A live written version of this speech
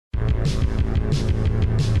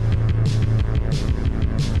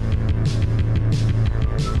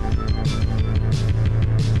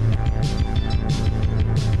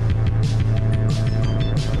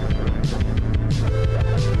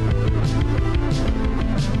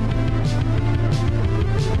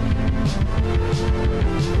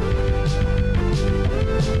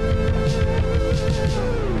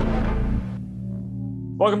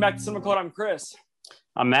Welcome back to Cinema Cult. I'm Chris.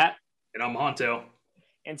 I'm Matt. And I'm Honto.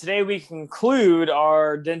 And today we conclude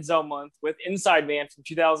our Denzel month with Inside Man from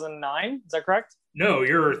 2009. Is that correct? No,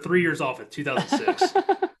 you're 3 years off at 2006.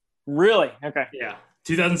 Really? Okay. Yeah.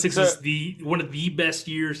 2006 is one of the best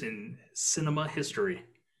years in cinema history.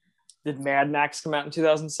 Did Mad Max come out in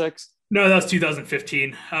 2006? No, that was 2015.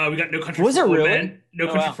 We got No Country Was for it Old really? Men.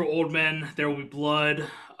 No Country for Old Men. There Will Be Blood.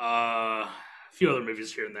 A few other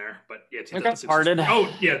movies here and there. But yeah, 2006. Departed.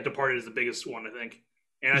 Oh, yeah, Departed is the biggest one, I think.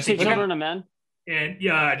 And I say think Children of Men? And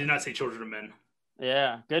yeah, I did not say Children of Men.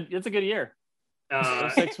 Yeah, good. It's a good year.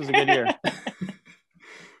 06 was a good year.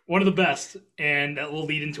 One of the best, and that will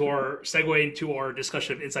lead into our segue into our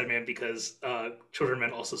discussion of Inside Man because Children of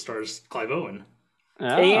Men also stars Clive Owen. Oh.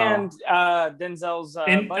 And Denzel's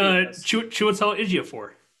and buddy. Chiwetel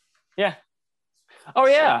Ejiofor. Yeah. Oh,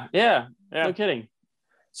 yeah. Yeah. No kidding.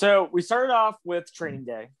 So we started off with Training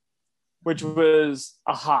Day, which was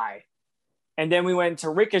a high. And then we went to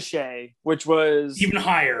Ricochet, which was even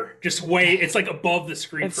higher. Just way, it's like above the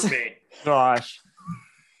screen for me. Gosh.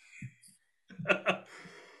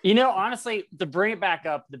 You know, honestly, to bring it back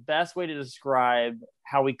up, the best way to describe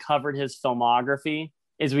how we covered his filmography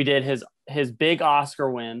is we did his big Oscar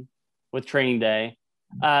win with Training Day,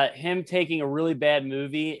 him taking a really bad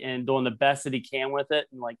movie and doing the best that he can with it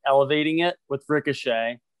and like elevating it with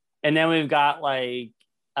Ricochet. And then we've got like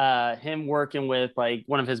him working with like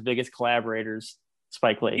one of his biggest collaborators,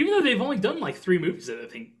 Spike Lee. Even though they've only done like 3 movies, I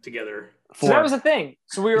think, together. So that was the thing.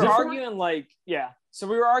 So we were arguing like,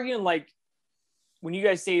 when you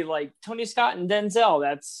guys say like Tony Scott and Denzel,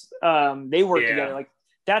 that's they work together. Like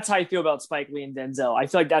that's how I feel about Spike Lee and Denzel. I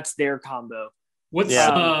feel like that's their combo. What's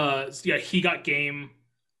He Got Game?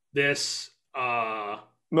 This Mo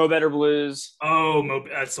Better Blues. Oh,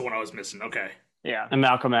 that's the one I was missing. Okay. Yeah. And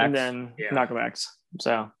Malcolm X. And then Malcolm X.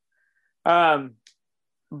 So,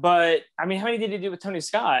 but I mean, how many did he do with Tony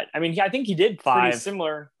Scott? I mean, I think he did 5. Pretty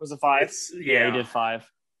similar. Was it 5? Yeah, he did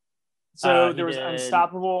 5. So there was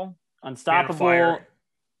Unstoppable,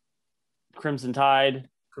 Crimson Tide,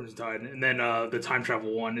 and then the time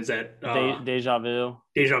travel one is that Deja Vu.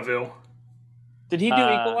 Did he do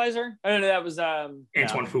Equalizer? I don't know. That was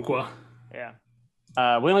Antoine Fuqua. Yeah.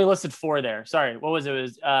 We only listed 4 there. Sorry, what was it? It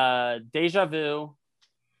was Deja Vu,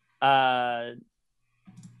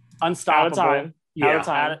 Unstoppable, Out of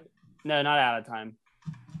Time. No, not Out of Time.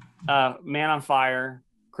 Man on Fire,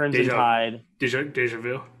 Crimson Tide, Deja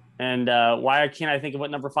Vu. And why can't I think of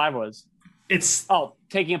what number 5 was? It's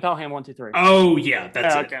Taking a Pelham 1, 2, 3. Oh yeah,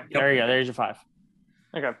 that's it. Okay. Yep. There you go. There's your 5.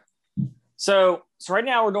 Okay. So right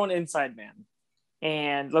now we're doing Inside Man,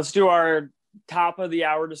 and let's do our top of the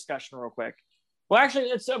hour discussion real quick. Well, actually,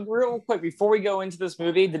 it's real quick before we go into this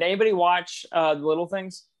movie. Did anybody watch The Little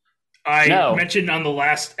Things? I mentioned on the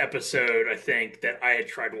last episode, I think, that I had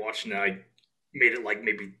tried watching it. I made it like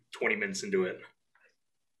maybe 20 minutes into it.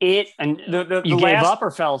 You gave up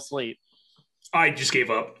or fell asleep? I just gave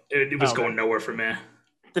up. It was going nowhere for me.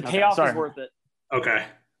 The payoff is worth it. Okay.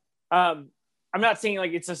 I'm not saying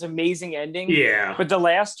like it's this amazing ending. Yeah. But the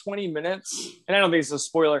last 20 minutes, and I don't think it's a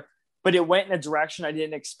spoiler, but it went in a direction I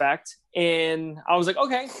didn't expect. And I was like,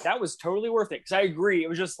 okay, that was totally worth it. Because I agree. It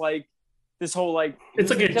was just like this whole like it's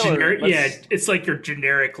like a generic it's like your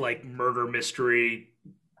generic like murder mystery,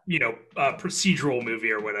 procedural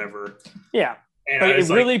movie or whatever. Yeah. And but it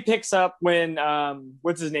really picks up when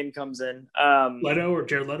what's his name comes in. Leto or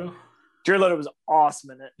Jared Leto? Jared Leto was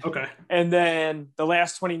awesome in it. Okay. And then the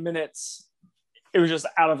last 20 minutes, it was just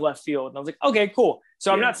out of left field. And I was like, okay, cool.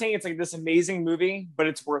 So I'm not saying it's like this amazing movie, but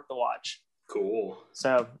it's worth the watch. Cool.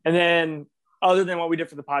 So, and then other than what we did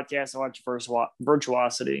for the podcast, I watched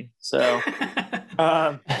Virtuosity. So,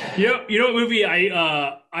 you know what movie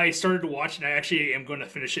I started to watch, and I actually am going to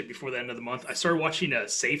finish it before the end of the month. I started watching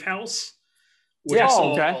Safe House, which I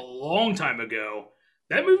saw a long time ago.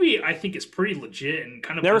 That movie I think is pretty legit and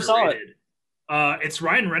kind of never underrated. saw it. It's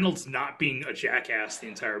Ryan Reynolds not being a jackass the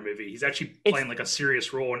entire movie. He's actually playing like a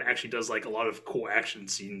serious role and actually does like a lot of cool action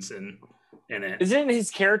scenes in it. Isn't it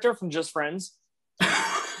his character from Just Friends?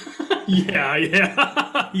 Yeah,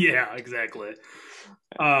 exactly.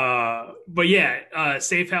 But yeah,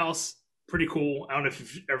 Safe House, pretty cool. I don't know if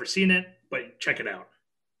you've ever seen it, but check it out.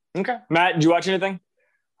 Okay. Matt, did you watch anything?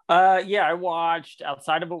 Yeah, I watched,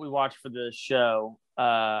 outside of what we watched for the show,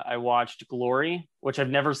 I watched Glory, which I've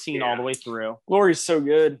never seen all the way through. Glory's so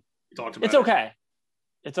good. We talked about It's okay.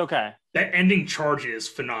 It's okay. That ending charge is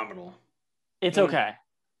phenomenal. It's okay.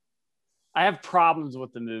 I have problems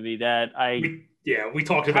with the movie that we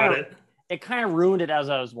talked about it. It kind of ruined it as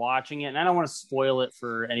I was watching it, and I don't want to spoil it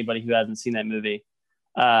for anybody who hasn't seen that movie.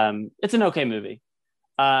 It's an okay movie.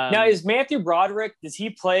 Now, is Matthew Broderick, does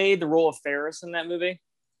he play the role of Ferris in that movie?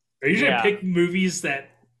 I usually pick movies that.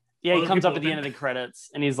 Yeah, he comes up at the end of the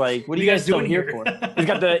credits and he's like, "What are you guys still here for?" He's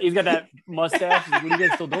got that mustache. Like, what are you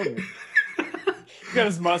guys still doing here? He's got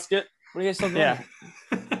his musket. What are you guys still doing? Yeah.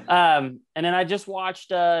 And then I just watched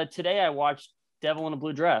today. I watched Devil in a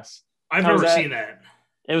Blue Dress. I've never seen that.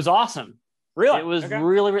 It was awesome. Really? It was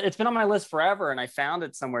really. It's been on my list forever, and I found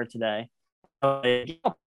it somewhere today. We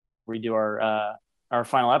do our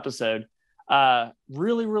final episode.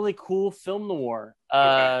 Really, really cool film noir.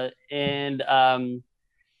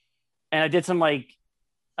 And I did some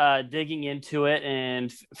digging into it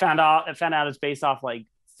and found out it's based off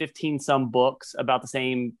 15 some books about the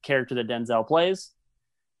same character that Denzel plays,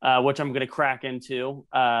 which I'm going to crack into.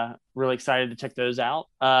 Really excited to check those out.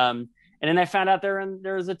 And then I found out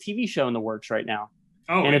there's a TV show in the works right now.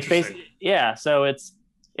 Oh, and it's basically so it's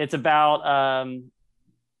about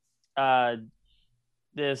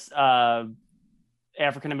this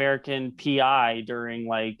African American PI during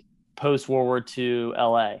post World War II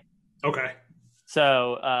LA. Okay.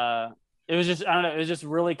 So it was just, I don't know, it was just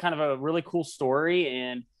really kind of a really cool story.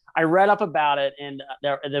 And I read up about it, and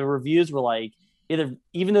the reviews were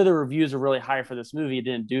even though the reviews are really high for this movie, it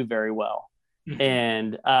didn't do very well.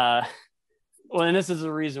 And and this is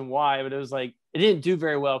the reason why, but it was it didn't do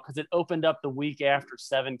very well because it opened up the week after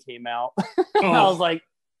Seven came out. I was like,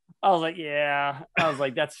 yeah. I was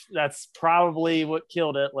like, that's probably what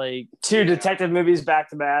killed it. Two detective movies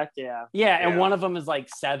back to back. Yeah. And one of them is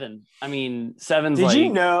Seven. I mean, Seven's Did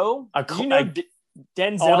you know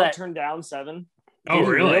Denzel turned down Seven? Oh,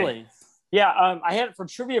 really? Yeah. I had it for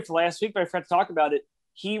trivia for last week, but I forgot to talk about it.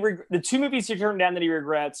 The two movies he turned down that he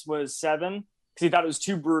regrets was Seven, because he thought it was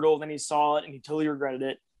too brutal. Then he saw it and he totally regretted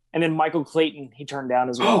it. And then Michael Clayton, he turned down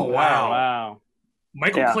as well. Oh, wow.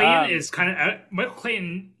 Michael Clayton is kind of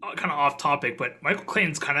off topic, but Michael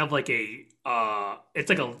Clayton's kind of it's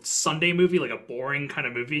like a Sunday movie, like a boring kind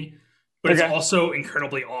of movie, but it's also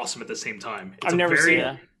incredibly awesome at the same time. I've never seen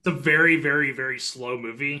it. It's a very, very, very slow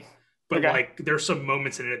movie, but there's some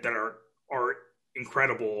moments in it that are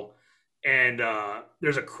incredible, and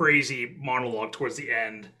there's a crazy monologue towards the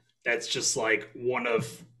end that's just one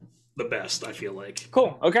of the best, I feel like.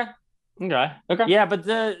 Cool. Okay. Yeah, but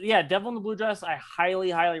Devil in the Blue Dress, I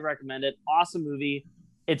highly, highly recommend it. Awesome movie.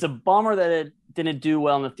 It's a bummer that it didn't do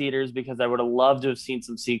well in the theaters, because I would have loved to have seen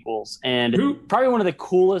some sequels. And probably one of the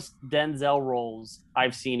coolest Denzel roles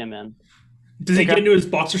I've seen him in. Does he get into his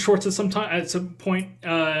boxer shorts at some point,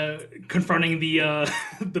 confronting the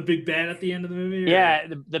big bad at the end of the movie? Or? Yeah,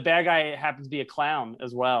 the bad guy happens to be a clown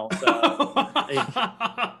as well. So.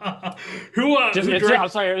 I'm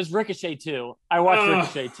sorry, it was Ricochet 2. I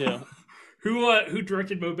watched Ricochet 2. Who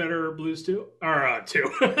directed Mo Better Blues 2? Or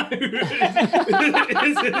 2?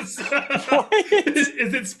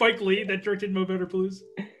 Is it Spike Lee that directed Mo Better Blues?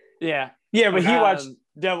 Yeah. Yeah, but he watched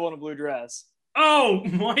Devil in a Blue Dress. Oh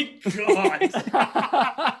my god!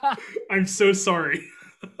 I'm so sorry.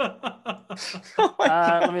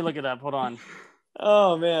 Let me look it up. Hold on.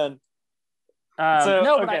 Oh man.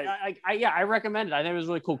 I recommend it. I think it was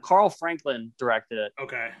really cool. Carl Franklin directed it.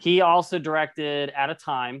 Okay. He also directed At a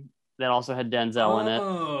Time, that also had Denzel in it.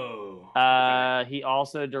 Oh. He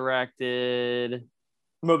also directed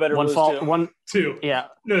Mo Better Blues 2. Yeah.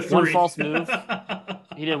 No, 3. One False Move.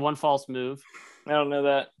 He did One False Move. I don't know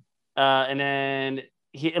that. And then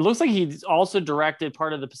it looks like he's also directed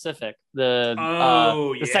part of The Pacific, the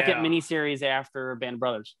second miniseries after Band of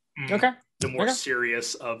Brothers. Okay. The more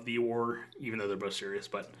serious of the war, even though they're both serious,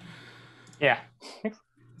 but yeah. All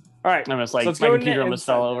right. I'm just my computer almost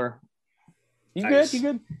fell over. You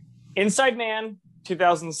good? Inside Man,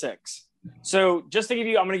 2006. So just to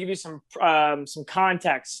I'm going to give you some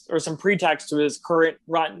context or some pretext to his current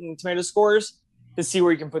Rotten Tomato scores to see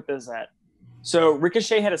where you can put this at. So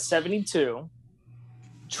Ricochet had a 72.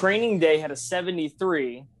 Training Day had a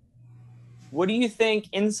 73. What do you think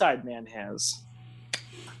Inside Man has?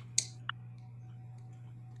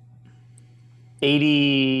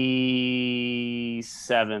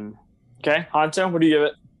 87. Okay. Hanto, what do you give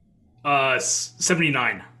it?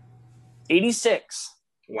 79. 86.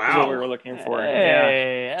 Wow. Is what we were looking for.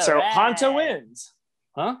 Hey, yeah. So right. Hanto wins.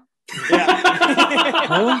 Huh? Yeah.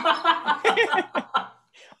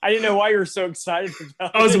 I didn't know why you were so excited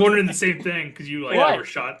about I was wondering the same thing, because you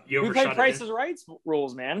overshot. We played Price is Right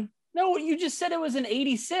rules, man. No, you just said it was an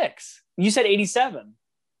 86. You said 87.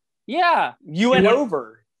 Yeah. You went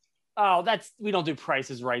over. Oh, we don't do Price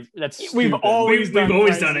is Right. That's stupid. We've always done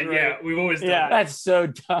it. Right. Yeah, we've always done it. That's so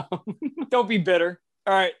dumb. Don't be bitter.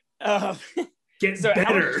 All right. Get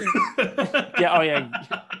better. Yeah. Oh yeah.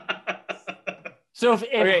 So if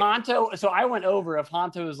Honto, so I went over. If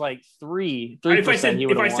Honto was like 3%, if I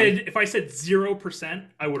said 0%,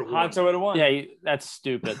 I would have won. Honto would have won. Yeah, that's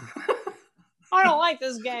stupid. I don't like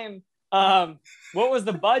this game. What was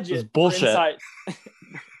the budget? It's bullshit.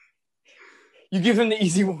 You give him the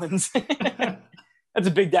easy ones. That's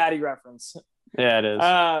a Big Daddy reference. Yeah, it is.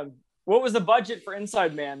 What was the budget for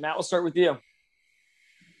Inside Man? Matt, we'll start with you.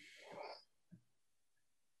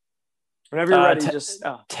 Whenever you're ready, just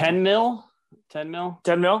 10 mil. 10 mil.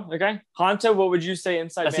 10 mil. Okay. Honto, what would you say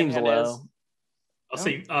Inside Man seems low. is? I'll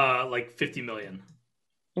say like 50 million.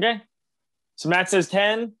 Okay. So Matt says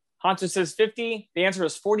 10. Honto says 50. The answer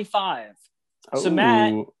is 45. So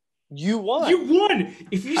Matt, you won. You won.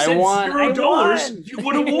 If you said $0, you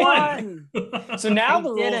would have won. So now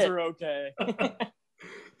the rules are okay. All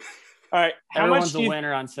right. Everyone's a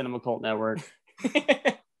winner on Cinema Cult Network.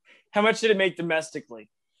 How much did it make domestically?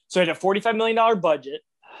 So it had a $45 million budget.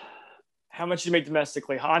 How much did it make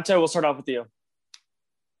domestically? Honto, we'll start off with you.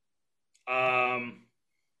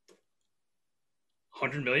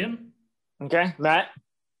 100 million. Okay. Matt?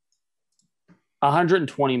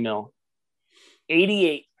 120 mil.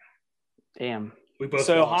 88. Damn. We both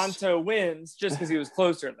so lost. Honto wins just because he was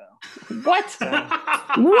closer, though. What?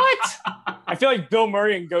 What? I feel like Bill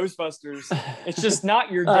Murray in Ghostbusters. It's just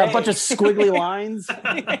not your day. A bunch of squiggly lines.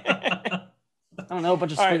 I don't know, a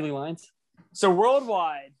bunch of squiggly lines. So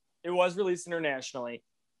worldwide, it was released internationally.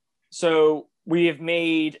 So we have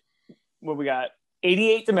made, what we got,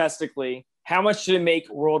 88 domestically. How much did it make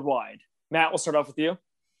worldwide? Matt, we'll start off with you.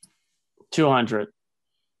 200.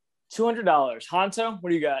 $200. Honto, what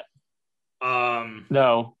do you got?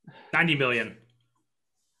 No. 90 million.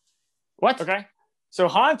 What? Okay. So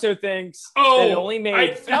Honto thinks it only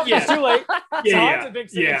made. It's too late.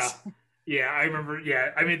 Yeah, I remember.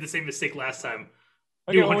 Yeah, I made the same mistake last time.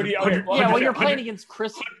 Okay, you're playing against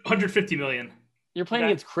Chris. 150 million. You're playing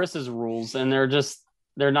against Chris's rules, and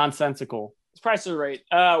they're nonsensical. It's price is right.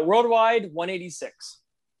 Worldwide, 186.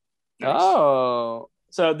 Nice. Oh.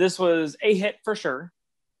 So this was a hit for sure.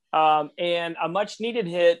 And a much needed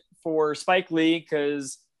hit for Spike Lee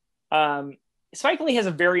because Spike Lee has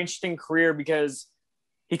a very interesting career because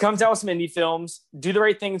he comes out with some indie films. Do the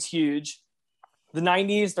Right Thing's huge. The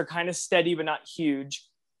 90s, they're kind of steady, but not huge.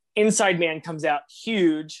 Inside Man comes out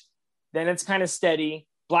huge. Then it's kind of steady.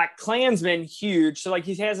 Black Klansman, huge. So like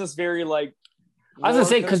he has this very like. I was gonna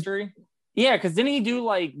say because didn't he do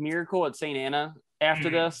like Miracle at St. Anna after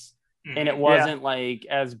this? And it wasn't like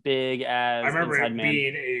as big as I remember Inside it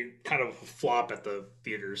being a kind of a flop at the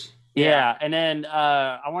theaters. Yeah. And then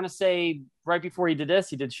I want to say right before he did this,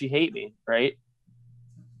 he did She Hate Me, right?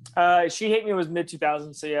 She Hate Me was mid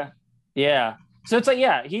 2000s, so yeah. Yeah. So it's like,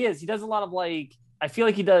 yeah, he does a lot of like, I feel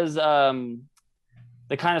like he does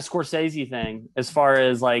the kind of Scorsese thing as far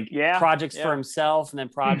as like projects for himself and then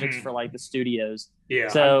projects for like the studios. Yeah.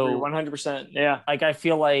 So 100%. Yeah. Like I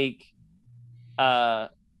feel like I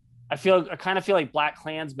kind of feel like Black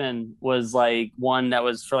Klansman was like one that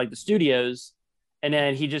was for like the studios, and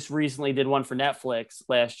then he just recently did one for Netflix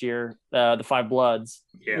last year, The Five Bloods.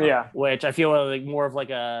 Yeah. Which I feel like more of like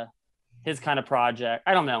his kind of project.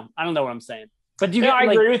 I don't know what I'm saying, but I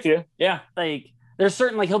agree with you. Yeah. Like there's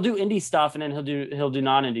certain like he'll do indie stuff and then he'll do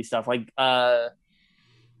non-indie stuff. Like the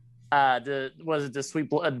Sweet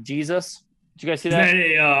Blood of Jesus? Did you guys see that?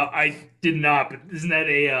 I did not, but isn't that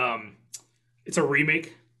it's a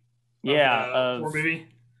remake? Of movie.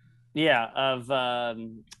 Yeah, of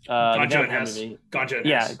Ganja and Hess.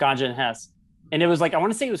 Ganja and Hess. And it was like I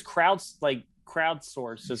want to say it was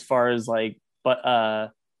crowdsourced as far as like,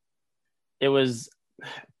 but it was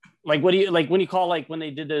like what do you like when you call like when they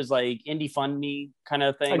did those like indie fund me kind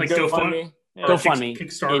of thing, like GoFundMe,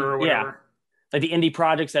 Kickstarter or whatever. Like the indie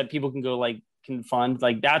projects that people can go like can fund.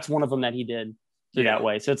 Like that's one of them that he did that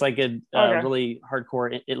way. So it's like a really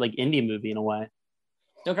hardcore like indie movie in a way.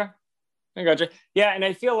 Okay. I gotcha. Yeah, and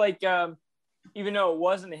I feel like even though it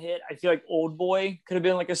wasn't a hit, I feel like Old Boy could have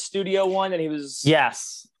been like a studio one, and he was.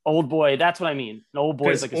 Yes, Old Boy. That's what I mean. Old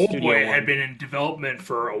Boy is like a Old studio Boy one. had been in development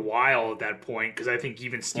for a while at that point because I think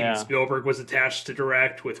even Steven Spielberg was attached to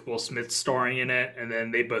direct with Will Smith starring in it, and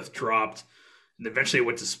then they both dropped, and eventually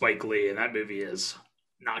went to Spike Lee, and that movie is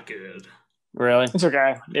not good. Really? It's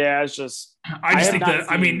okay. Yeah, it's just. I just think that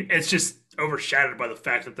it's just overshadowed by the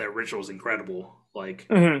fact that the original is incredible. Like.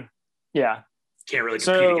 Mm-hmm. Yeah. Can't really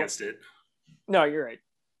compete against it. No, you're right.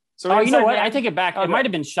 So you know what? I take it back. Okay. It might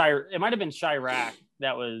have been Chirac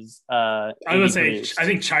that was I was gonna say I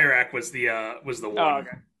think Chirac was the one. Oh,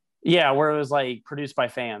 okay. Yeah, where it was like produced by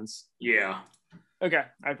fans. Yeah. Okay.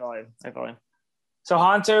 I follow you. So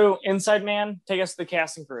Honto, Inside Man, take us to the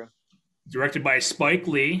cast and crew. Directed by Spike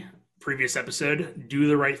Lee. previous episode, Do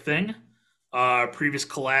the Right Thing. Previous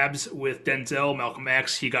collabs with Denzel, Malcolm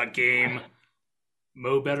X, He Got Game,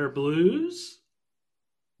 Mo Better Blues.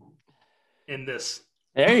 In this.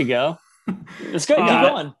 There you go. It's good. Keep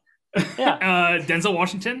going. Yeah. Denzel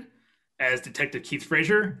Washington as Detective Keith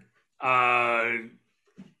Frazier.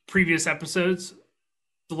 Previous episodes,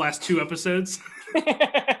 the last 2 episodes.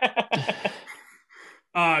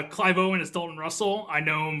 Clive Owen as Dalton Russell. I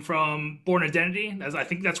know him from Bourne Identity, as I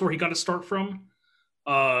think that's where he got to start from.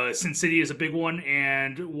 Sin City is a big one,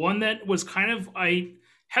 and one that was kind of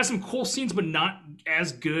has some cool scenes, but not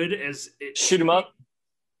as good as it. Shoot 'em up.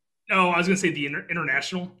 No, I was gonna say the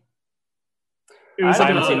International. I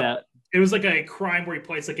haven't seen that. It was like a crime where he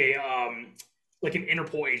plays like an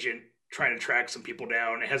Interpol agent trying to track some people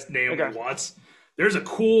down. It has Naomi Watts. There's a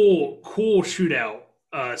cool shootout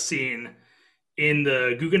scene in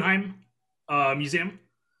the Guggenheim Museum,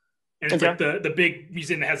 and it's like the big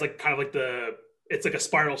museum that has like kind of like it's like a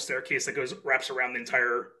spiral staircase that wraps around the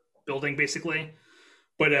entire building basically.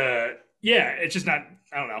 But it's just not,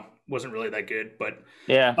 I don't know, wasn't really that good. But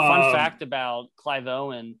fun fact about Clive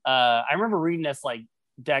Owen, I remember reading this like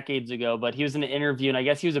decades ago, but he was in an interview, and I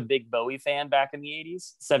guess he was a big Bowie fan back in the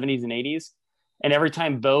 80s, 70s and 80s. And every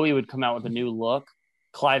time Bowie would come out with a new look,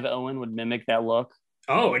 Clive Owen would mimic that look.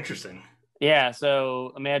 Oh, interesting. Yeah,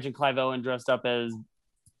 so imagine Clive Owen dressed up as,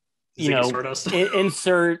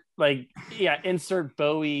 insert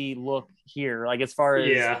Bowie look here, like as far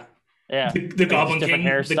as the Goblin King,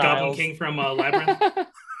 the Goblin King from Labyrinth.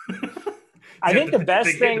 I think the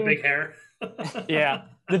best thing, the big hair.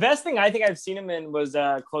 The best thing I think I've seen him in was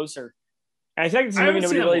Closer. And I think it's a movie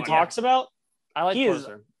nobody really talks about. I like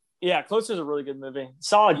Closer. Closer is a really good movie.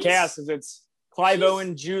 Solid cast, because it's Clive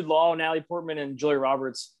Owen, Jude Law, Natalie Portman, and Julia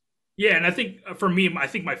Roberts. Yeah, and I think for me, I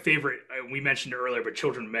think my favorite, we mentioned it earlier, but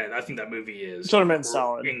Children of Men, I think that movie is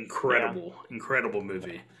solid. Incredible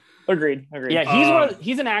movie. Agreed. Yeah,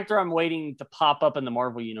 he's an actor I'm waiting to pop up in the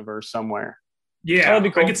Marvel universe somewhere. Yeah, that'd be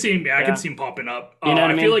cool. I could see him. I could see him popping up. You know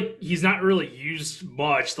what I mean? Feel like he's not really used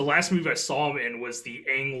much. The last movie I saw him in was the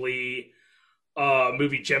Ang Lee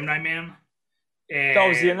movie Gemini Man. And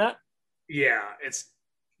was he in that? Yeah, it's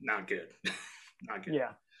not good. Not good.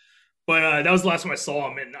 Yeah. But that was the last time I saw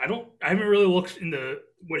him, and I haven't really looked into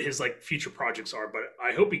what his like future projects are, but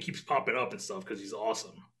I hope he keeps popping up and stuff because he's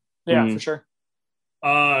awesome. Yeah, for sure.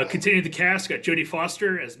 Continuing the cast, got Jodie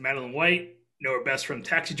Foster as Madeline White. Know her best from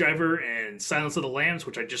Taxi Driver and Silence of the Lambs,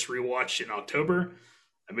 which I just rewatched in October.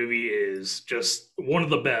 That movie is just one of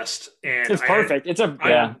the best, and it's perfect.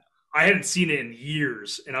 I hadn't seen it in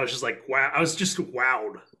years, and I was just like, wow! I was just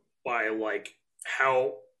wowed by like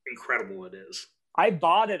how incredible it is. I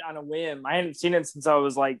bought it on a whim. I hadn't seen it since I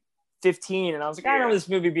was like 15, and I was like, I remember this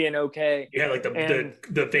movie being okay. Yeah, like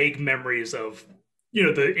the vague memories of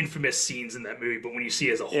the infamous scenes in that movie, but when you see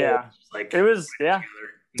it as a whole, like it was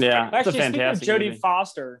Yeah, actually, speaking of Jodie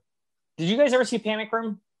Foster, did you guys ever see Panic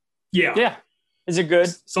Room? Yeah. Is it good?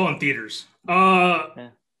 Still in theaters. I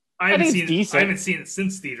haven't seen it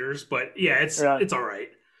since theaters, but it's all right.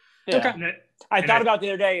 Yeah. Okay. I thought about the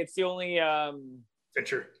other day. It's the only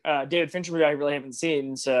Fincher, David Fincher movie I really haven't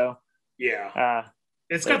seen. So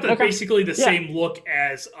it's got basically the same look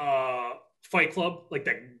as Fight Club, like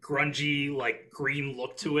that grungy, like green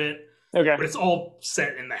look to it. Okay, but it's all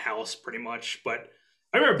set in the house pretty much. But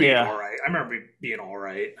I remember being all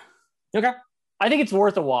right. Okay. I think it's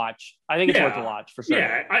worth a watch. Worth a watch for sure.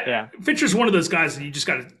 Yeah. Fincher's one of those guys that you just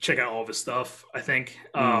got to check out all of his stuff, I think.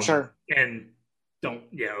 Sure. And don't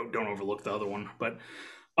overlook the other one. But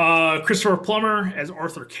Christopher Plummer as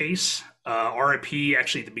Arthur Case, RIP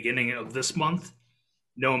actually at the beginning of this month.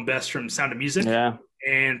 Know him best from Sound of Music. Yeah.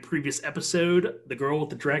 And previous episode, The Girl with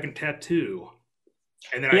the Dragon Tattoo.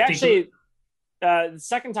 And then the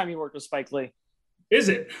second time he worked with Spike Lee. Is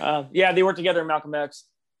it? They worked together in Malcolm X.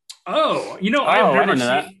 Oh,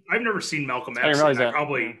 I've never seen Malcolm X.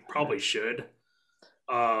 I probably should.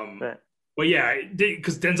 But yeah,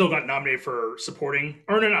 because Denzel got nominated for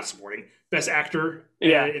Best Actor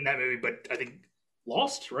in that movie, but I think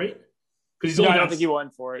lost, right? Because I don't think he won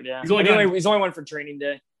for it. Yeah, he's only won for Training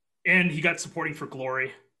Day, and he got supporting for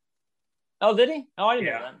Glory. Oh, did he? Oh, I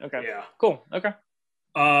didn't know that. Okay, yeah, cool. Okay.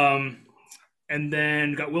 And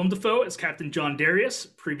then got Willem Dafoe as Captain John Darius.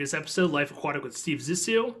 Previous episode, Life Aquatic with Steve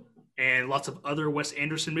Zissou, and lots of other Wes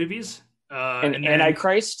Anderson movies. And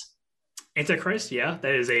Antichrist. Antichrist, yeah,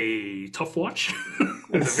 that is a tough watch.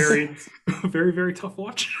 It's a very, very, very tough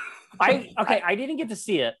watch. I didn't get to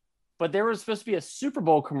see it, but there was supposed to be a Super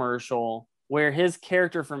Bowl commercial where his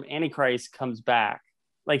character from Antichrist comes back.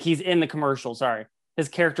 Like he's in the commercial. Sorry, his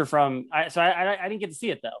character from. I didn't get to see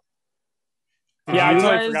it though. Yeah, I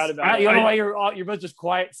totally forgot about it. I don't know why you're both just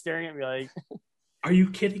quiet, staring at me like, "Are you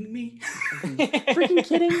kidding me?" Freaking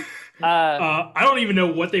kidding. I don't even know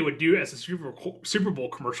what they would do as a Super Bowl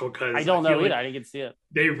commercial because I don't know either. I didn't get to see it.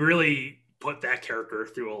 They really put that character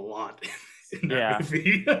through a lot in that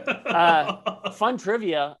movie. Fun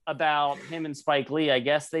trivia about him and Spike Lee. I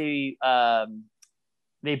guess they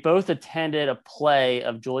both attended a play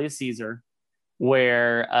of Julius Caesar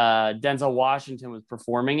where Denzel Washington was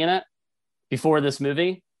performing in it before this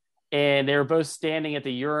movie. And they were both standing at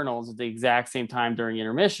the urinals at the exact same time during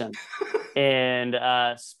intermission. And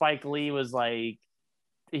Spike Lee was like,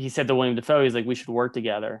 he said to William Dafoe, he's like, we should work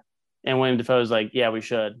together. And William Dafoe was like, yeah, we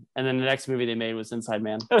should. And then the next movie they made was Inside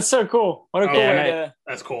Man. That's so cool. What a cool way to...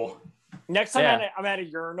 That's cool. Next time I'm at a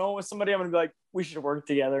urinal with somebody, I'm going to be like, we should work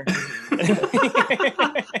together.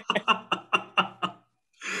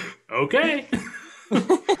 Okay.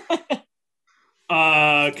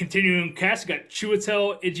 Continuing cast, we got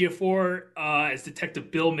Chiwetel Ejiofor as Detective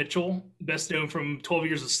Bill Mitchell, best known from 12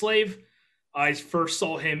 Years a Slave. I first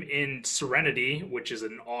saw him in Serenity, which is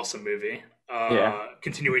an awesome movie.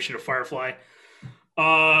 Continuation of Firefly.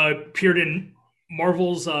 Appeared in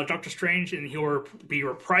Marvel's Doctor Strange, and he'll be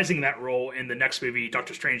reprising that role in the next movie,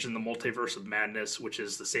 Doctor Strange in the Multiverse of Madness, which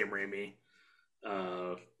is the Sam Raimi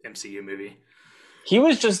MCU movie. He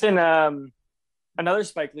was just in another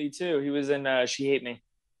Spike Lee too. He was in She Hate Me.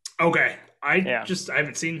 Okay, I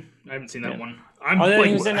haven't seen that one.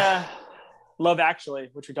 He was in Love Actually,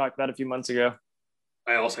 which we talked about a few months ago.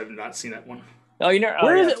 I also have not seen that one. Oh, you know,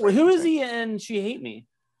 where is it? Who is he in She Hate Me?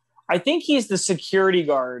 I think he's the security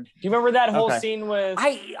guard. Do you remember that whole scene with?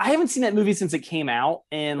 I haven't seen that movie since it came out,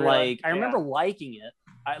 and I remember liking it.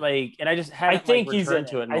 I just haven't. I think he's in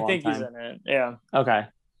to it. He's in it. Yeah. Okay.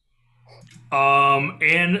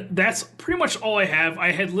 And that's pretty much all I have.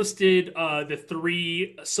 I had listed the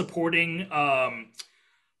three supporting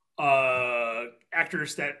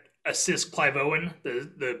actors that assist Clive Owen,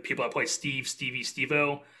 the people that play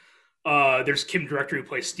Steve-O. There's Kim Director who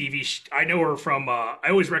plays Stevie. I know her from I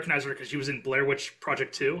always recognize her because she was in Blair Witch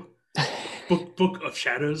Project 2, Book of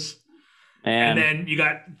Shadows. And then you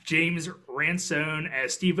got James Ransone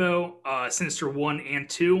as Steve-O, Sinister 1 and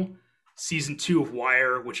 2, season 2 of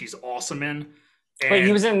Wire, which he's awesome in. And wait,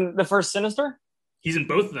 he was in the first Sinister? He's in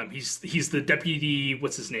both of them. He's the deputy.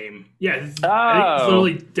 What's his name? Yeah, I think he's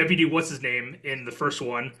literally deputy. What's his name in the first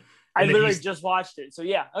one? I literally just watched it. So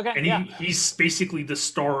yeah, okay. And he's basically the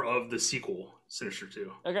star of the sequel, Sinister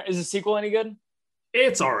 2. Okay, is the sequel any good?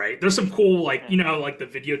 It's all right. There's some cool, like the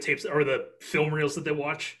videotapes or the film reels that they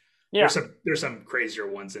watch. Yeah, there's some crazier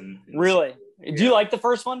ones in really. Do you like the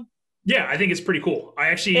first one? Yeah, I think it's pretty cool.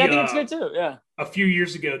 I think it's good too. Yeah. A few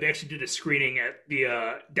years ago, they actually did a screening at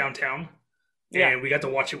the downtown, and we got to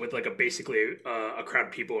watch it with basically a crowd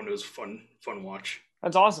of people, and it was fun watch.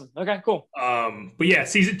 That's awesome. Okay, cool. But yeah,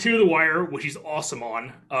 season 2 of The Wire, which he's awesome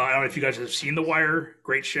on. I don't know if you guys have seen The Wire.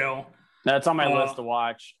 Great show. That's on my list to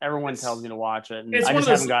watch. Everyone tells me to watch it, and I just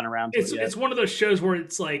haven't gotten around to it yet. It's one of those shows where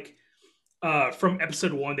it's like, from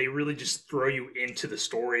episode 1, they really just throw you into the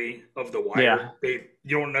story of The Wire. Yeah.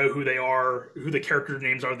 You don't know who they are, who the character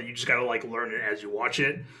names are, that you just got to learn it as you watch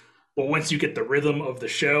it. But once you get the rhythm of the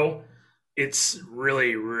show, it's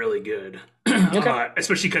really, really good. Okay.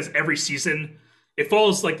 Especially because every season, it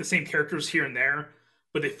follows the same characters here and there,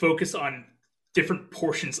 but they focus on different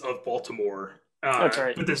portions of Baltimore. That's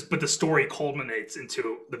right. But the story culminates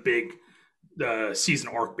into the big season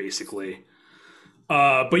arc, basically.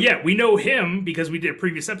 But yeah, we know him because we did a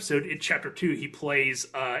previous episode in Chapter 2. He plays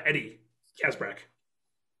Eddie Kaspbrak.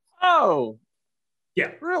 Oh,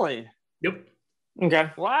 yeah, really? Yep.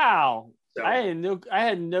 Okay. Wow. So, I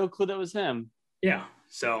had no clue that was him. Yeah.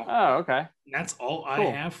 So. Oh, okay. That's all I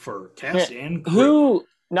have for cast and crew. Who?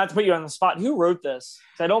 Not to put you on the spot, who wrote this?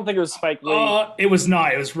 I don't think it was Spike Lee. It was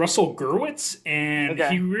not. It was Russell Gurwitz, and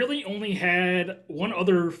he really only had one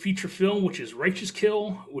other feature film, which is Righteous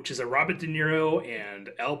Kill, which is a Robert De Niro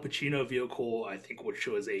and Al Pacino vehicle, I think, which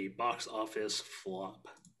was a box office flop.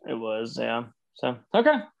 It was, yeah. So,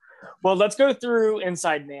 okay. Well, let's go through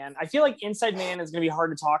Inside Man. I feel like Inside Man is going to be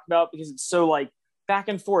hard to talk about because it's so back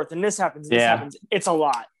and forth, and this happens, this happens. It's a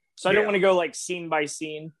lot. So I don't want to go scene by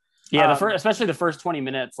scene. Yeah, especially the first 20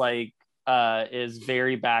 minutes, is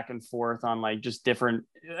very back and forth on just different,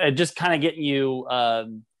 just kind of getting you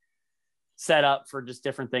set up for just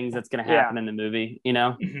different things that's going to happen in the movie,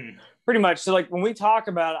 Mm-hmm. Pretty much. So when we talk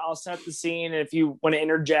about it, I'll set the scene. And if you want to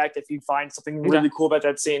interject, if you find something really cool about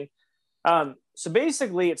that scene. So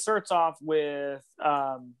basically it starts off with,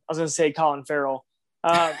 I was going to say Colin Farrell.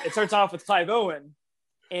 It starts off with Clive Owen,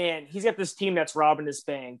 and he's got this team that's robbing his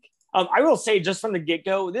bank. I will say, just from the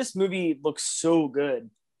get-go, this movie looks so good.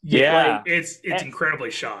 Yeah, it's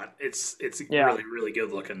incredibly shot. It's really, really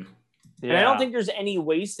good looking. Yeah. And I don't think there's any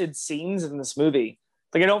wasted scenes in this movie.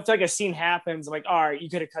 Like, I don't feel like a scene happens. I'm like, all right, you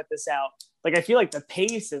could have cut this out. Like, I feel like the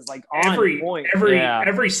pace is like on point.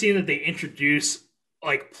 Every scene that they introduce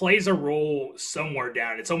like plays a role somewhere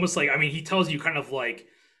down. It's almost like, I mean, he tells you kind of like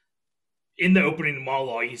in the opening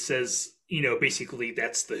monologue, he says, you know, basically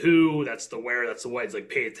that's the who, that's the where, that's the what. It's like,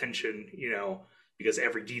 pay attention, you know, because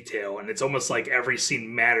every detail, and it's almost like every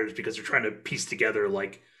scene matters because they're trying to piece together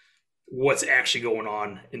like what's actually going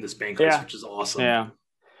on in this bank heist, which is awesome. Yeah.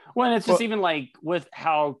 Well, and it's just even like with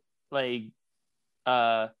how like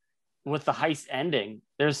with the heist ending,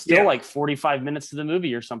 there's still like 45 minutes to the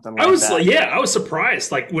movie or something like that. I was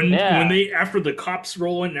surprised. Like when they, after the cops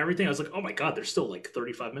roll in and everything, I was like, oh my God, there's still like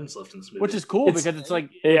 35 minutes left in this movie. Which is cool because it's like,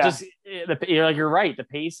 you're right. The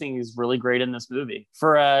pacing is really great in this movie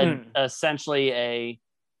for essentially a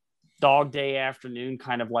Dog Day Afternoon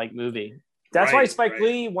kind of like movie. That's why Spike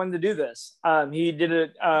Lee wanted to do this. He did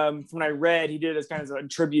it, from what I read, he did it as kind of a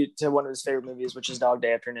tribute to one of his favorite movies, which is Dog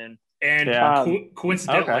Day Afternoon. And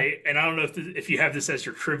coincidentally, and I don't know if you have this as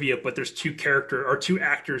your trivia, but there's two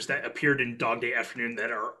actors that appeared in Dog Day Afternoon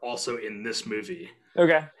that are also in this movie.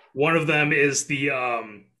 Okay. One of them is the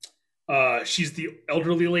she's the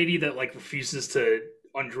elderly lady that like refuses to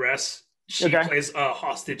undress. She plays a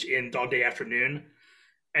hostage in Dog Day Afternoon.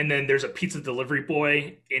 And then there's a pizza delivery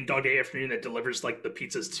boy in Dog Day Afternoon that delivers like the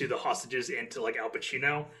pizzas to the hostages and to like Al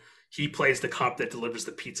Pacino. He plays the cop that delivers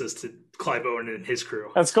the pizzas to Clive Owen and his crew.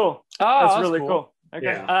 That's cool. Oh, that's really cool. Okay.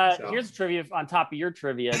 Yeah, here's a trivia on top of your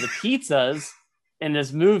trivia. The pizzas in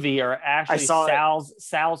this movie are actually Sal's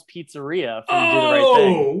Pizzeria from Do the Right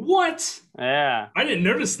Thing. Oh, what? Yeah. I didn't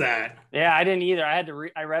notice that. Yeah, I didn't either. I had to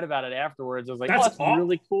I read about it afterwards. I was like, that's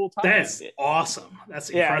really cool. That's awesome. That's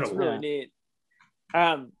incredible. It's really neat.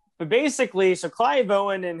 But basically, so Clive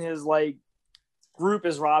Owen and his like group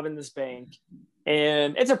is robbing this bank,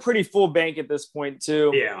 and it's a pretty full bank at this point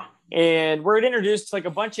too. Yeah. And we're introduced to like a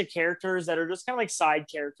bunch of characters that are just kind of like side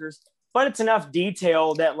characters, but it's enough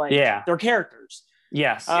detail that like they're characters.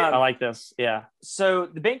 Yes, I like this. Yeah. So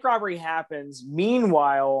the bank robbery happens.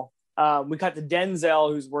 Meanwhile, we cut to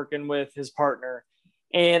Denzel, who's working with his partner,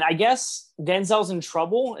 and I guess Denzel's in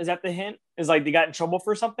trouble. Is that the hint? Is like they got in trouble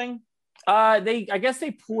for something? I guess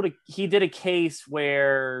they he did a case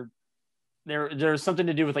where there's something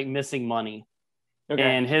to do with like missing money. Okay.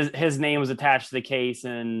 And his name was attached to the case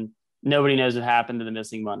and nobody knows what happened to the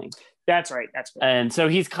missing money. That's right. And so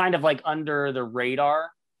he's kind of like under the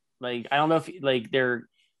radar. Like, I don't know if like they're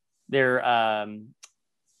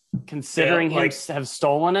considering him have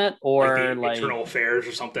stolen it or like internal affairs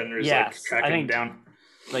or something. Or like tracking him down.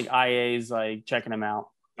 Like IA's like checking him out.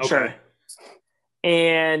 Okay. Sure.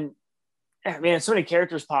 And man, so many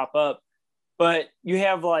characters pop up, but you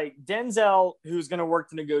have like Denzel, who's going to work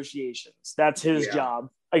the negotiations. That's his job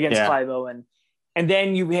against Clive Owen. And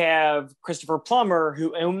then you have Christopher Plummer,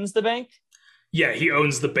 who owns the bank. Yeah, he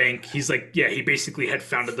owns the bank. He's like, he basically had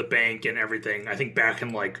founded the bank and everything. I think back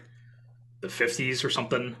in like the 50s or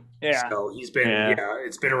something. Yeah. So he's been,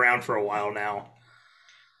 it's been around for a while now.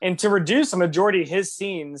 And to reduce a majority of his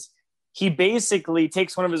scenes, he basically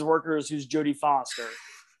takes one of his workers, who's Jodie Foster,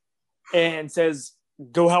 and says,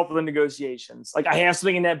 go help with the negotiations. Like, I have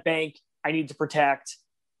something in that bank I need to protect.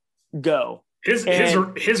 Go. His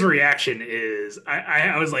reaction is,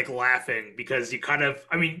 I was like laughing because you kind of,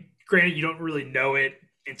 I mean, granted, you don't really know it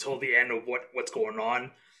until the end of what's going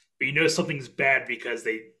on, but you know something's bad because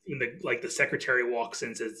the secretary walks in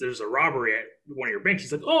and says, there's a robbery at one of your banks.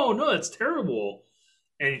 He's like, oh no, that's terrible.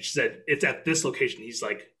 And she said, it's at this location. He's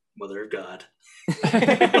like, Mother of God.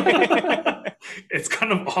 It's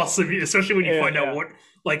kind of awesome, especially when you find out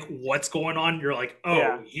what's going on. You're like,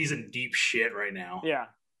 he's in deep shit right now. Yeah.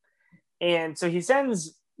 And so he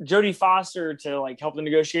sends Jodie Foster to like help the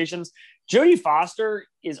negotiations. Jodie Foster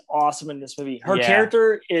is awesome in this movie. Her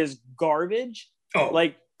character is garbage. Oh,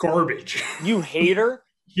 like garbage. You hate her.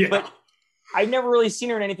 Yeah. But I've never really seen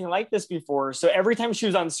her in anything like this before. So every time she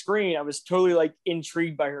was on screen, I was totally like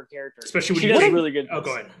intrigued by her character. Especially when she does really good. Oh,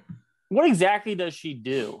 go ahead. What exactly does she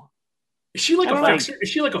do? Is she like a fixer? Is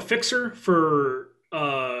she like a fixer for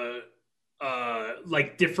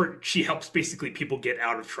like different? She helps basically people get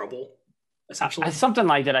out of trouble. Essentially, something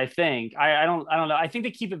like that. I think. I don't know. I think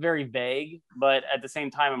they keep it very vague, but at the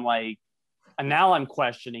same time, I'm like, and now I'm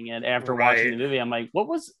questioning it after watching the movie. I'm like, what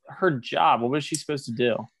was her job? What was she supposed to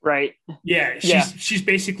do? Right. Yeah, she's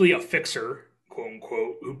basically a fixer, quote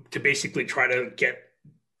unquote, to basically try to get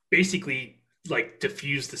like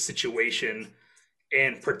diffuse the situation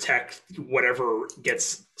and protect whatever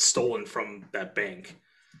gets stolen from that bank.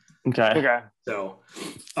 Okay. So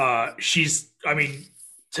she's, I mean,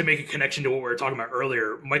 to make a connection to what we were talking about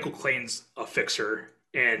earlier, Michael Clayton's a fixer,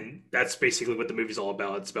 and that's basically what the movie's all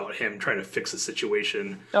about. It's about him trying to fix a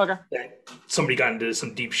situation. Okay. That somebody got into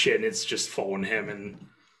some deep shit, and it's just following him and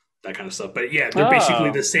that kind of stuff. But yeah, they're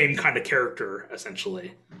basically the same kind of character,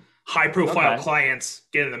 essentially. High-profile clients,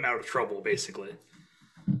 getting them out of trouble, basically.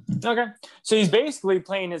 Okay. So he's basically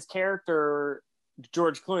playing his character,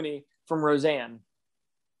 George Clooney, from Roseanne.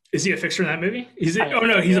 Is he a fixer in that movie? He's like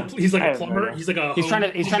a plumber. He's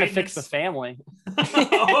trying to fix the family.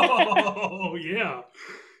 Oh yeah,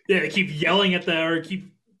 yeah. They keep yelling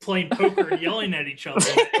keep playing poker and yelling at each other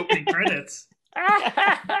in the opening credits.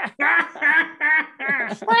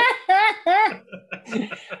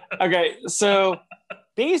 Okay, so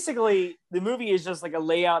basically the movie is just like a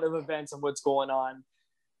layout of events and what's going on.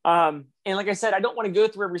 And like I said, I don't want to go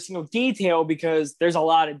through every single detail because there's a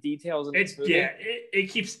lot of details in this movie. Yeah, it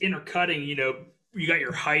keeps intercutting. You know, you got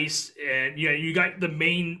your heist, and you got the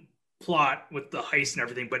main plot with the heist and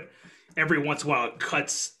everything, but every once in a while it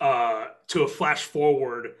cuts to a flash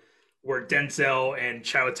forward where Denzel and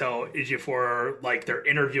Chiwetel Ejiofor like they're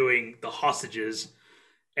interviewing the hostages,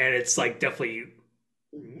 and it's like definitely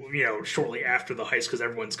shortly after the heist because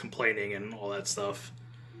everyone's complaining and all that stuff.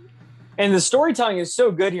 And the storytelling is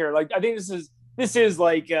so good here. Like I think this is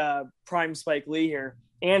like prime Spike Lee here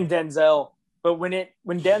and Denzel. But when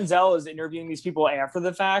Denzel is interviewing these people after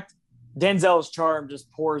the fact, Denzel's charm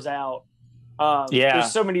just pours out.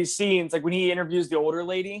 There's so many scenes like when he interviews the older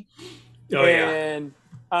lady,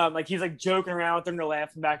 like he's like joking around with them, they're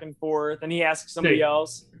laughing back and forth, and he asks somebody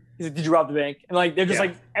else. He's like, "Did you rob the bank?" And like they're just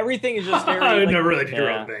like everything is just very. No, really, did you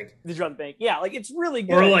rob the bank? Did you rob the bank? Yeah, like it's really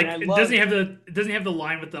good. Or like, doesn't he have the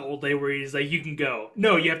line with the old lady where he's like, "You can go."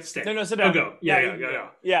 No, you have to stay. No, sit down. Go.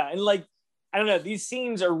 Yeah. And like, I don't know, these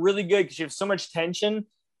scenes are really good because you have so much tension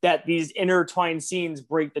that these intertwined scenes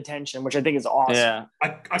break the tension, which I think is awesome. Yeah, I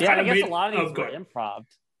guess a lot of these were improv.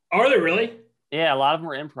 Are they really? Yeah, a lot of them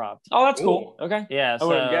were improv. Oh, that's cool. Okay. Yeah.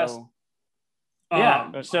 So, I guess.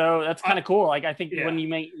 Yeah, so that's kind of cool. Like, I think when you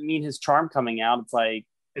meet his charm coming out, it's like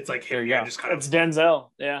there you go. Just kind it's Denzel.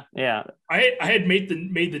 Yeah. I had made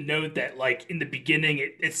the note that like in the beginning,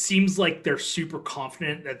 it seems like they're super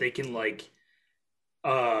confident that they can like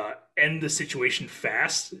end the situation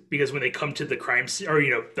fast because when they come to the crime scene or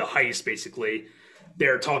the heist, basically,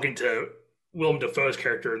 they're talking to Willem Dafoe's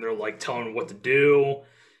character and they're like telling him what to do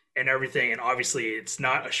and everything. And obviously, it's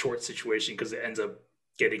not a short situation because it ends up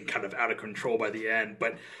getting kind of out of control by the end.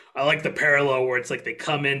 But I like the parallel where it's like they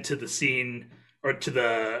come into the scene or to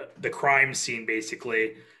the crime scene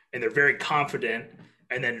basically, and they're very confident,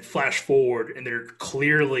 and then flash forward and they're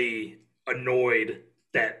clearly annoyed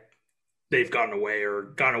that they've gotten away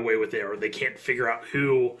with it, or they can't figure out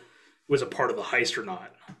who was a part of the heist or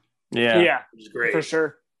not. Yeah, which is great for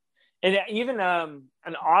sure. And even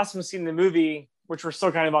an awesome scene in the movie, which we're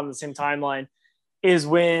still kind of on the same timeline, is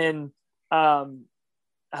when I'm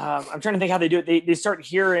trying to think how they do it. They start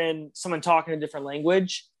hearing someone talking a different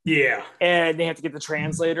language. Yeah. And they have to get the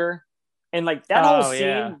translator. And like that whole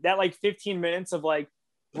scene, that like 15 minutes of like,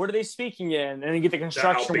 what are they speaking in? And then you get the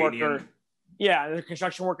construction worker. Yeah. The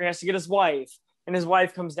construction worker has to get his wife. And his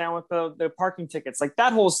wife comes down with the parking tickets. Like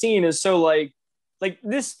that whole scene is so like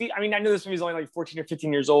this. I mean, I know this movie's only like 14 or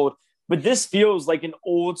 15 years old, but this feels like an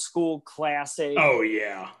old school classic. Oh,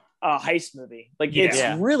 yeah. Heist movie. Like it's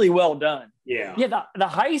really well done. Yeah. The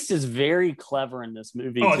heist is very clever in this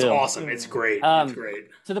movie. Oh, it's awesome. It's great. It's great.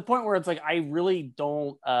 To the point where it's like I really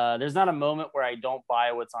don't there's not a moment where I don't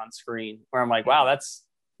buy what's on screen where I'm like, wow, that's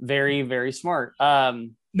very, very smart.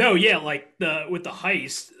 No, yeah, like with the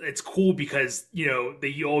heist, it's cool because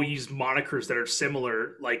they all use monikers that are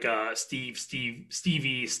similar, like Stevie,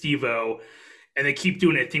 Steve-O, and they keep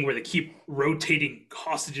doing a thing where they keep rotating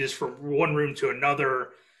hostages from one room to another,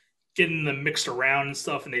 getting them mixed around and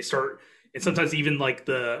stuff, and sometimes even like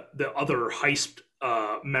the other heist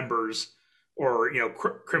members or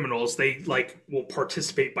criminals, they like will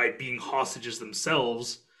participate by being hostages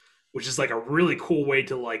themselves, which is like a really cool way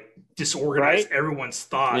to like disorganize everyone's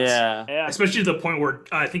thoughts. Yeah. Especially to the point where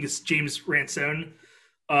I think it's James Ransone.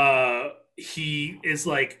 He is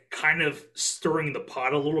like kind of stirring the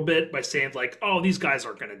pot a little bit by saying like, "Oh, these guys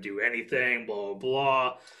aren't going to do anything," blah blah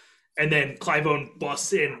blah. And then Clive Owen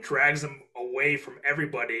busts in, drags him away from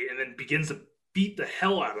everybody, and then begins to beat the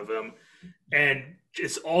hell out of him. And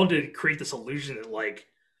it's all to create this illusion that like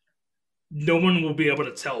no one will be able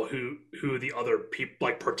to tell who the other people,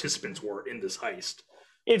 like participants, were in this heist.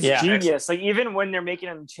 It's genius. Like even when they're making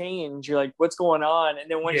them change, you're like, "What's going on?" And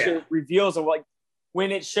then once it reveals, of like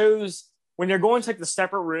when it shows when they're going to like the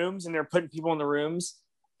separate rooms and they're putting people in the rooms,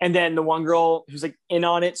 and then the one girl who's like in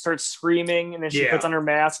on it starts screaming, and then she puts on her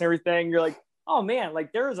mask and everything. You're like, oh man,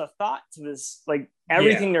 like there is a thought to this, like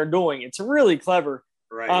everything they're doing. It's really clever.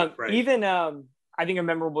 Right. Even I think a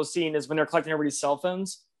memorable scene is when they're collecting everybody's cell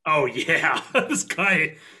phones. Oh yeah, this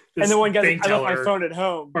guy. And the one guy, I left my phone at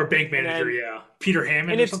home. Or bank manager, Peter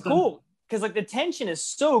Hammond. And it's cool because like the tension is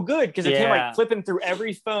so good because it came like flipping through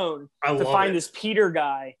every phone to find this Peter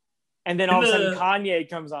guy, and then all of a sudden Kanye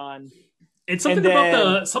comes on. And something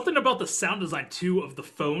about the sound design too of the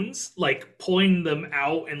phones, like pulling them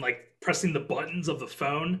out and like pressing the buttons of the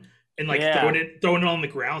phone and like throwing it on the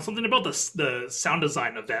ground. Something about the sound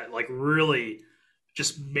design of that like really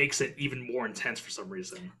just makes it even more intense for some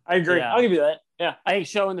reason. I agree. Yeah. I'll give you that. Yeah, I think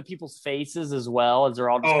showing the people's faces as well as they're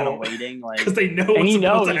all just kind of waiting, like because they know what's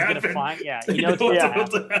about to happen. Gonna find, you know what's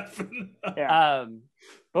about to happen.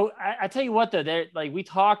 But I tell you what, though, like we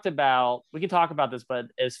can talk about this, but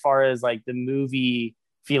as far as like the movie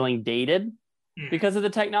feeling dated because of the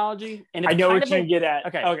technology, and I know what you're gonna get at.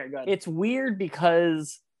 Okay, go ahead. It's weird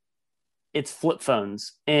because it's flip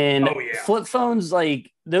phones and flip phones like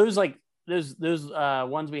those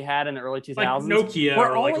ones we had in the early 2000s, like Nokia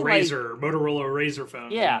or like Razr, Motorola Razr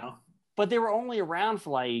phones. Yeah, you know? But they were only around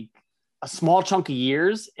for like a small chunk of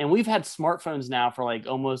years, and we've had smartphones now for like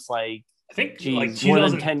almost like I think like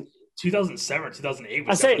 2007 or 2008.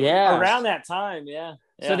 I say around that time,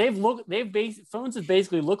 So phones have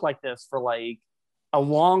basically looked like this for like a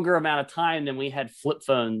longer amount of time than we had flip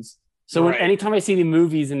phones. So anytime I see the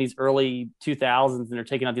movies in these early 2000s and they're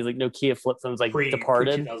taking out these like Nokia flip phones, like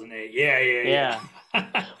Departed, 2008, yeah.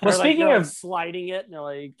 Well, speaking of sliding it, and they're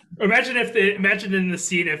like, imagine in the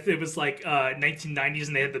scene if it was like 1990s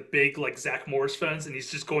and they had the big like Zach Morris phones and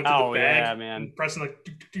he's just going through the bag, and pressing like,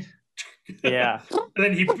 and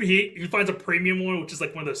then he finds a premium one, which is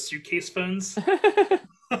like one of those suitcase phones.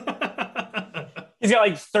 He's got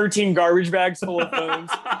like 13 garbage bags full of phones.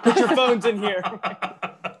 Put your phones in here.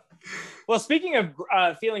 Well, speaking of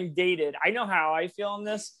feeling dated, I know how I feel on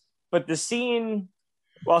this, but the scene,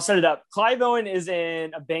 well, I'll set it up. Clive Owen is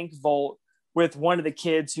in a bank vault with one of the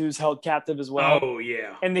kids who's held captive as well. Oh,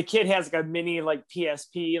 yeah. And the kid has like a mini like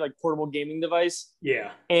PSP, like portable gaming device.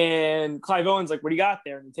 Yeah. And Clive Owen's like, what do you got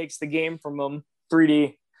there? And he takes the game from him,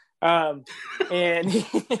 3D. And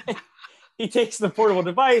he takes the portable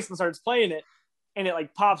device and starts playing it. And it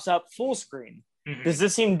like pops up full screen. Mm-hmm. Does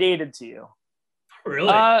this seem dated to you?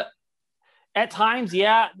 Really? At times,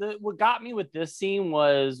 yeah. What got me with this scene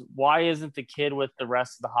was why isn't the kid with the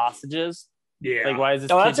rest of the hostages? Yeah. Like, why is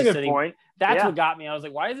this kid that's just a good point. That's what got me. I was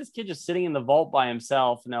like, why is this kid just sitting in the vault by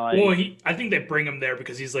himself? And they're like, well, I think they bring him there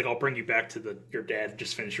because he's like, I'll bring you back to your dad.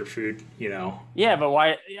 Just finish your food, you know? Yeah, but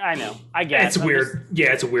why? I know. I guess. It's weird.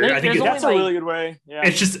 It's weird. I think that's a really good way. Yeah.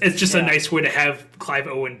 It's just a nice way to have Clive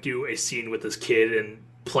Owen do a scene with this kid and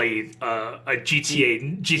play a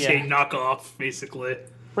GTA knockoff, basically.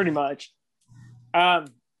 Pretty much.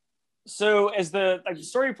 So as the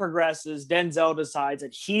story progresses, Denzel decides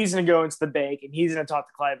that he's going to go into the bank and he's going to talk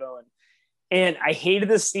to Clive Owen. And I hated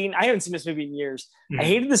this scene. I haven't seen this movie in years. I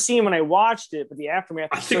hated the scene when I watched it, but the aftermath.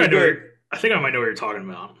 I think I might know what you're talking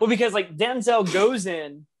about. Well, because like Denzel goes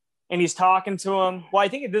in and he's talking to him. Well, I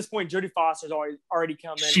think at this point Jodie Foster's already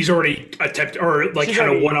come in. She's already attempted, or like had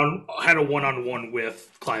a one-on-one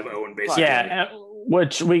with Clive Owen, basically. Yeah,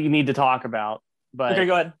 which we need to talk about. But okay,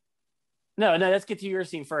 go ahead. No, let's get to your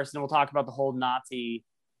scene first, and then we'll talk about the whole Nazi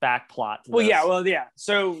back plot. Well, yeah.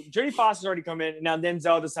 So Jodie Foster's already come in, and now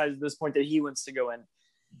Denzel decides at this point that he wants to go in.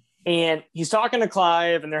 And he's talking to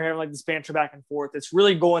Clive, and they're having like this banter back and forth. It's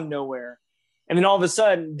really going nowhere. And then all of a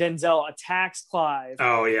sudden, Denzel attacks Clive.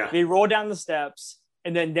 Oh, yeah. They roll down the steps,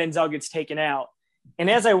 and then Denzel gets taken out. And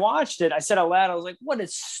as I watched it, I said out loud, I was like, what a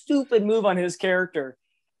stupid move on his character.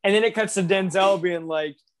 And then it cuts to Denzel being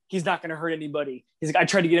like, he's not going to hurt anybody. He's like, I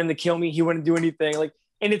tried to get him to kill me. He wouldn't do anything. Like,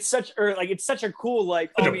 and it's such a cool,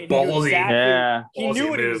 like, such a ballsy, he knew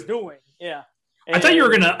what he was doing. Yeah. And I thought you were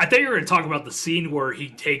gonna talk about the scene where he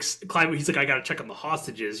takes Clive. He's like, I got to check on the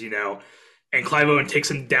hostages, you know, and Clive Owen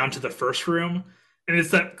takes him down to the first room, and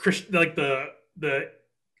it's that like the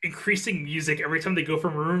increasing music every time they go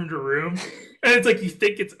from room to room, and it's like you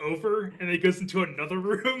think it's over, and then it goes into another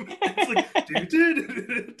room. It's like,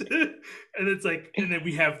 and it's like, and then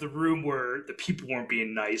we have the room where the people weren't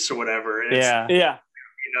being nice or whatever. And yeah.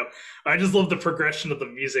 You know, I just love the progression of the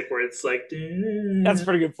music where it's like, that's a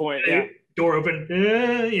pretty good point. Yeah. Door open,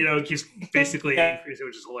 you know, it keeps basically increasing,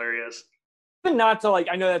 which is hilarious. Even not to like,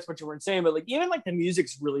 I know that's what you weren't saying, but like even like the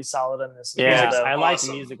music's really solid in this. Yeah, I like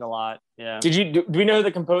the music a lot. Yeah. Do we know who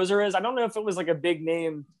the composer is? I don't know if it was like a big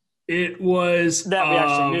name. It was that we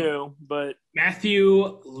actually knew, but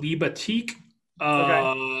Matthew Libatique.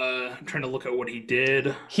 Okay. I'm trying to look at what he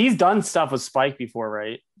did. He's done stuff with Spike before,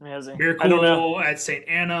 right? Has he? Miracle I don't know. at St.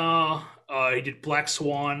 Anna. He did Black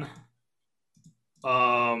Swan.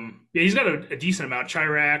 Yeah, he's got a decent amount.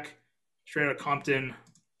 Chirac, Straight Outta Compton.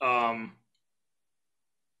 Trying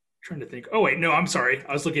to think. Oh wait, no, I'm sorry.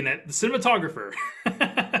 I was looking at the cinematographer.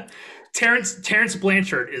 Terrence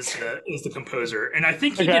Blanchard is the composer, and I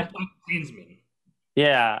think he did Black Klansman.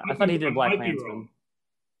 Yeah, I thought he did Black Klansman.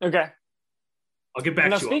 Okay, I'll get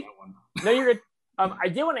back to you on that one. No, you're good. I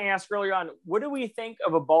did want to ask earlier on, what do we think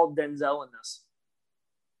of a bald Denzel in this?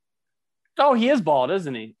 Oh, he is bald,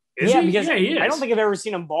 isn't he? Because he is. I don't think I've ever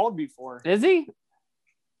seen him bald before. Is he?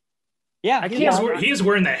 Yeah, he is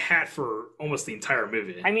wearing that hat for almost the entire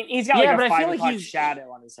movie. I mean, he's got a 5 o'clock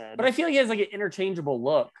shadow on his head. But I feel like he has like an interchangeable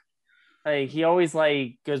look. Like he always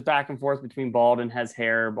like goes back and forth between bald and has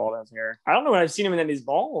hair. Bald has hair. I don't know when I've seen him and then he's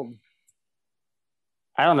bald.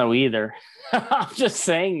 I don't know either. I'm just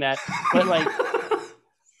saying that. But like,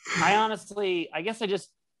 I guess I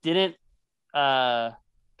just didn't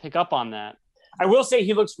pick up on that. I will say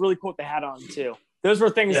he looks really cool with the hat on too. Those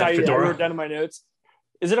were things I wrote down in my notes.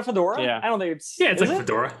 Is it a fedora? Yeah. I don't think it's... Yeah, it's like a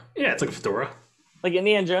fedora. Yeah, it's like a fedora. Like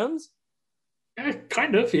Indiana Jones?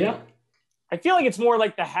 Kind of, yeah. I feel like it's more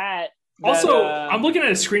like the hat. Also, I'm looking at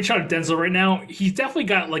a screenshot of Denzel right now. He's definitely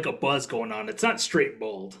got like a buzz going on. It's not straight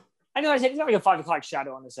bald. I know, I said he's got like a 5 o'clock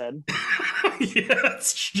shadow on his head.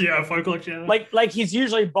 Yeah, 5 o'clock shadow. Like he's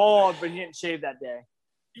usually bald, but he didn't shave that day.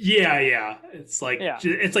 Yeah. It's like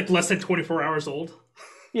less than 24 hours old.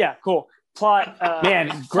 Yeah, cool. Plot,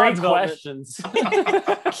 man, great questions.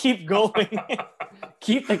 Keep going.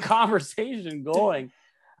 Keep the conversation going.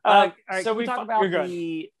 Right, so let's talk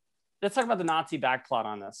about the Nazi backplot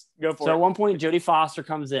on this. Go for it. So at one point, Jodie Foster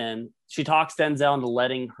comes in. She talks Denzel into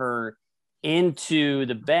letting her into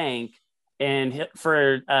the bank, and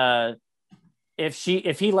if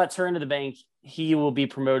he lets her into the bank, he will be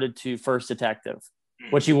promoted to first detective,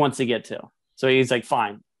 which he wants to get to. So he's like,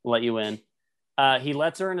 "Fine, we'll let you in." He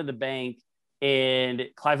lets her into the bank, and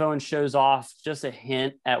Clive Owen shows off just a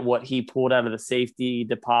hint at what he pulled out of the safety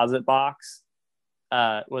deposit box.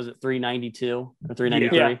 Was it 392 or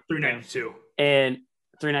 393? Yeah, 392. And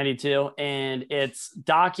 392. And it's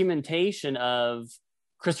documentation of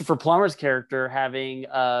Christopher Plummer's character having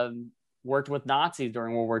worked with Nazis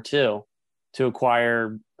during World War II to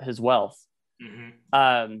acquire his wealth.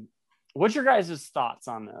 Mm-hmm. What's your guys' thoughts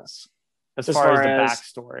on this as far as the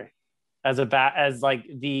backstory? As like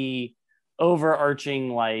the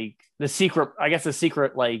overarching, like the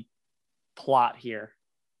secret like plot here.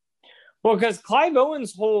 Well, because Clive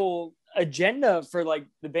Owen's whole agenda for like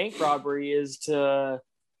the bank robbery is to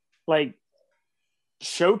like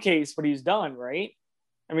showcase what he's done, right?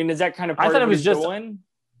 I mean, is that kind of part of what he's doing?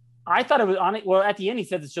 I thought it was on it. Well, at the end, he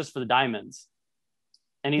says it's just for the diamonds,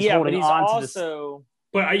 and he's holding on to this.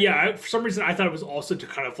 But for some reason, I thought it was also to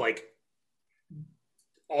kind of like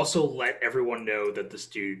also let everyone know that this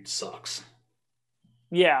dude sucks.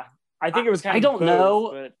 Yeah, I think it was kind of. I don't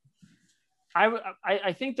know. But...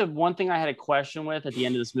 I think the one thing I had a question with at the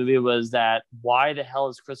end of this movie was that why the hell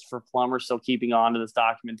is Christopher Plummer still keeping on to this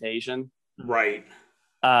documentation? Right.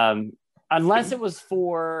 Unless it was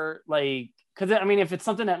for like, because I mean, if it's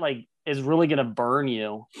something that like is really going to burn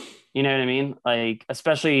you, you know what I mean? Like,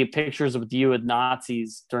 especially pictures of you with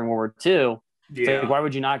Nazis during World War II. Yeah. Like, why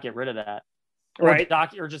would you not get rid of that? Right.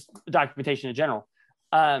 Or just documentation in general.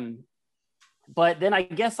 But then I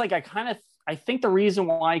guess like I think the reason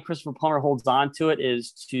why Christopher Plummer holds on to it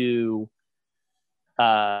is to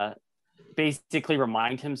basically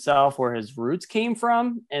remind himself where his roots came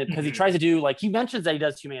from. And because he tries to do, like, he mentions that he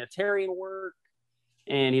does humanitarian work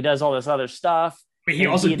and he does all this other stuff. But he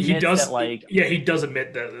does admit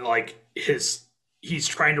that like he's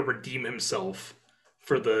trying to redeem himself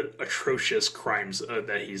for the atrocious crimes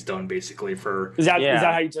that he's done, basically. Is that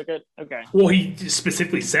how you took it? Okay. Well, he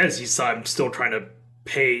specifically says I'm still trying to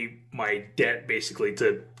pay my debt, basically,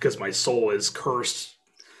 because my soul is cursed.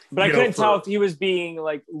 But I couldn't tell if he was being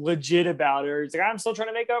like legit about it, or he's like, I'm still trying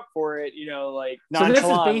to make up for it, like. So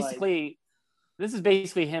this is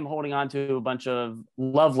basically him holding on to a bunch of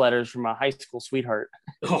love letters from a high school sweetheart.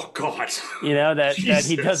 Oh God! that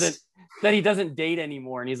he doesn't date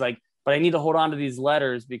anymore, and he's like, but I need to hold on to these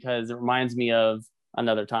letters because it reminds me of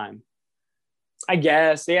another time. I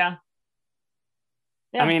guess, yeah.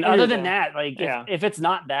 I mean, other than that, like, if it's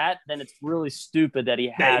not that, then it's really stupid that he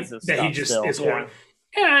has this stuff. That he just is holding.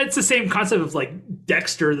 Yeah, it's the same concept of like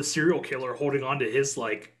Dexter, the serial killer, holding on to his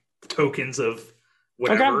like tokens of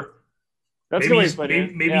whatever. That's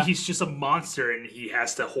maybe he's just a monster and he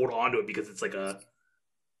has to hold on to it because it's like a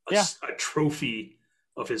trophy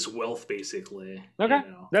of his wealth, basically. Okay,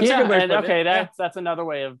 you know? That's a good way. Okay, that's another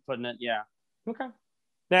way of putting it. Yeah. Okay.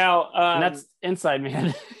 Now and that's Inside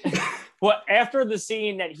Man. Well, after the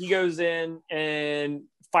scene that he goes in and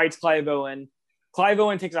fights Clive Owen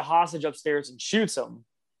takes a hostage upstairs and shoots him.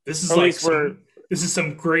 This is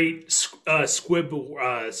some great squib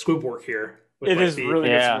work here. It is really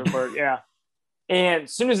good squib work, yeah. And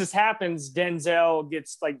as soon as this happens, Denzel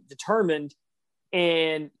gets like determined,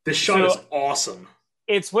 and this shot is awesome.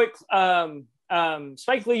 It's what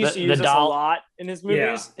Spike Lee used to use this a lot in his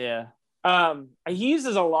movies. Yeah. He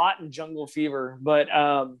uses a lot in Jungle Fever, but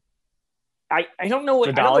I don't know what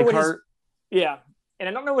the dolly cart. And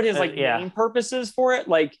I don't know what his main purpose is for it.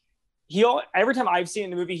 Like every time I've seen it in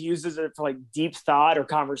the movie, he uses it for like deep thought or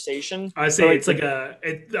conversation. I say it's like I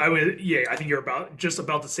think you're about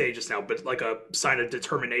to say just now, but like a sign of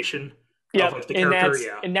determination. Yeah, of, like, the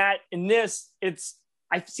character. In this,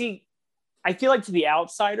 I feel like to the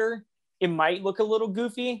outsider, it might look a little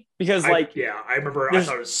goofy because I remember I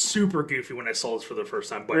thought it was super goofy when I saw this for the first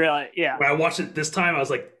time. But really, when I watched it this time, I was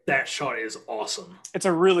like, that shot is awesome. It's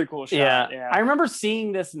a really cool shot. Yeah. I remember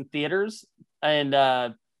seeing this in theaters, and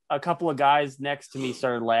a couple of guys next to me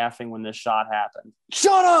started laughing when this shot happened.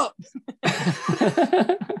 Shut up!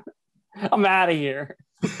 I'm out of here.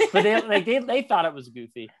 But they thought it was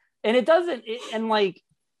goofy, and it doesn't.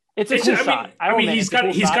 It's a cool shot.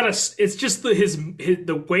 It's just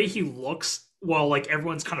the way he looks while like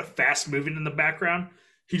everyone's kind of fast moving in the background.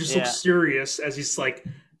 He just looks serious as he's like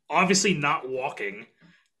obviously not walking,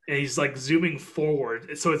 and he's like zooming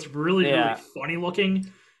forward. So it's really funny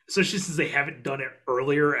looking, especially since they haven't done it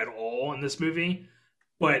earlier at all in this movie.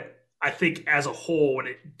 But I think as a whole, when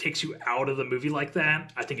it takes you out of the movie like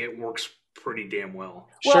that, I think it works pretty damn well.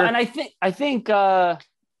 Well, and I think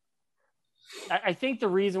the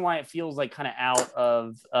reason why it feels like kind of out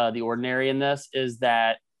of the ordinary in this is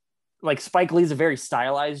that like Spike Lee's a very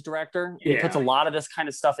stylized director. He puts a lot of this kind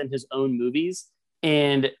of stuff in his own movies.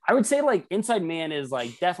 And I would say like Inside Man is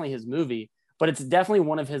like definitely his movie, but it's definitely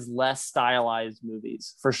one of his less stylized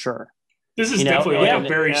movies for sure. This is definitely a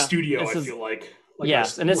very studio, I feel like.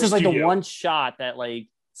 Yes. And this is like the one shot that like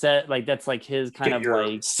set like that's like his kind of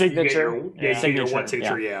like signature. Signature one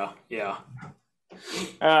signature. Yeah.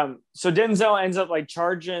 So Denzel ends up like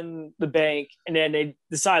charging the bank, and then they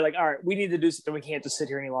decide like, all right, we need to do something. We can't just sit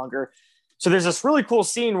here any longer. So there's this really cool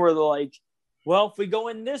scene where they're like, well, if we go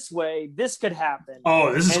in this way, this could happen.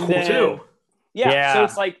 Oh, this is cool too. Yeah. So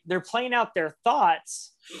it's like they're playing out their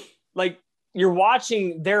thoughts. Like you're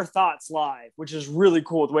watching their thoughts live, which is really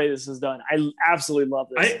cool the way this is done. I absolutely love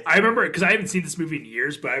this. I remember because I haven't seen this movie in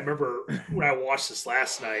years, but I remember when I watched this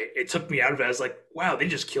last night, it took me out of it. I was like, wow, they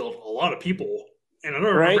just killed a lot of people. And I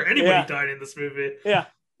don't remember anybody dying in this movie. Yeah.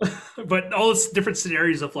 But all this different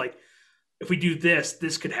scenarios of like, if we do this,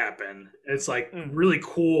 this could happen. And it's like really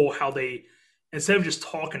cool how they, instead of just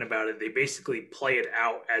talking about it, they basically play it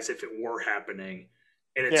out as if it were happening.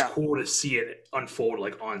 And it's cool to see it unfold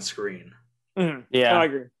like on screen. Mm-hmm. Yeah. I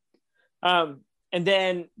agree. And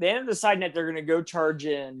then they end up deciding that they're going to go charge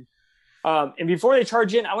in. And before they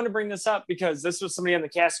charge in, I want to bring this up because this was somebody on the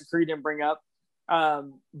cast of Creed didn't bring up.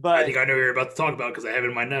 But I think I know what you're about to talk about because I have it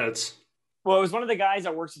in my notes. Well, it was one of the guys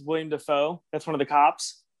that works with William Dafoe. That's one of the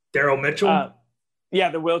cops. Daryl Mitchell?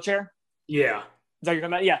 The wheelchair. Yeah. Is that what you're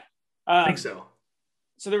talking about? Yeah. I think so.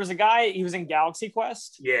 So there was a guy, he was in Galaxy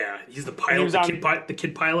Quest. Yeah. He's the pilot, the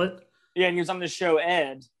kid pilot. Yeah, and he was on the show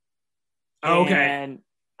Ed. Oh, okay. And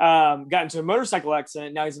got into a motorcycle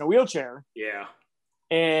accident. Now he's in a wheelchair. Yeah.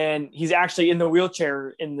 And he's actually in the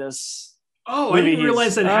wheelchair in this. Oh, I didn't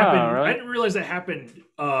realize that happened. Right? I didn't realize that happened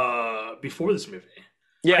before this movie.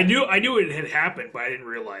 Yeah, I knew it had happened, but I didn't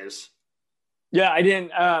realize. Yeah, I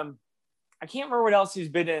didn't. I can't remember what else he's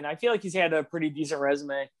been in. I feel like he's had a pretty decent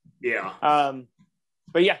resume. Yeah.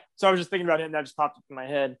 But yeah, so I was just thinking about him. That just popped up in my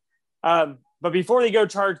head. But before they go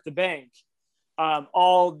charge the bank,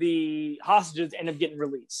 all the hostages end up getting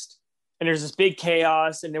released, and there's this big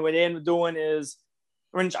chaos. And then what they end up doing is,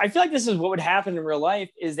 I feel like this is what would happen in real life,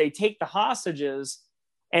 is they take the hostages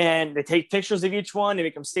and they take pictures of each one, they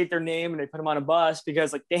make them state their name, and they put them on a bus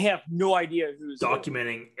because like they have no idea who's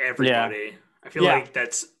documenting everybody. I feel like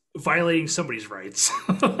that's violating somebody's rights.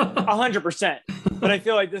 100%. But I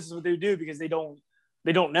feel like this is what they do because they don't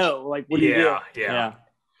know. Like, what do you do? Yeah.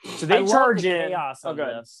 So they charge in chaos on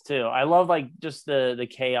this too. I love like just the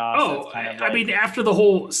chaos. Oh, kind of I mean, after the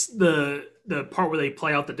whole the part where they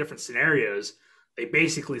play out the different scenarios, they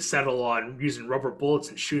basically settle on using rubber bullets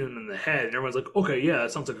and shooting them in the head, and everyone's like, "Okay, yeah,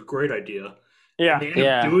 that sounds like a great idea." Yeah. And they end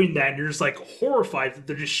up doing that, and you're just like horrified that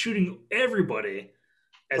they're just shooting everybody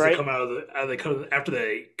as they come out of after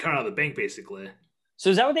they come out of the bank, basically. So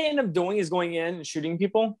is that what they end up doing? Is going in and shooting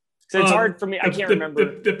people? Because it's hard for me. I can't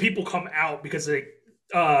remember. The people come out because they,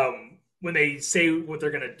 when they say what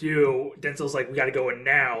they're gonna do, Denzel's like, "We got to go in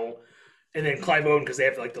now." And then Clive Owen, because they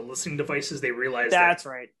have like the listening devices, they realize that's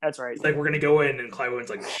right. Like, we're gonna go in, and Clive Owen's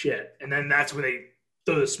like, "Shit!" And then that's when they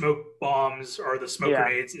throw the smoke bombs or the smoke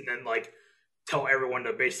grenades, and then like tell everyone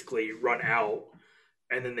to basically run out.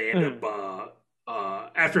 And then they end up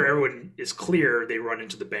after everyone is clear, they run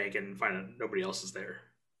into the bank and find out nobody else is there.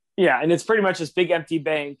 Yeah, and it's pretty much this big empty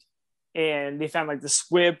bank, and they found like the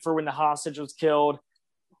squib for when the hostage was killed,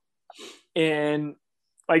 and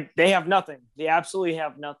like they have nothing. They absolutely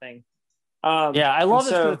have nothing. I love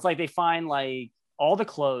this because it's like they find like all the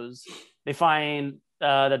clothes. They find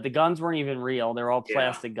that the guns weren't even real; they're all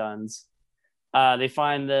plastic guns. They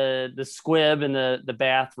find the squib in the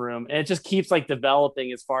bathroom, and it just keeps like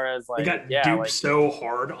developing as far as like they got duped so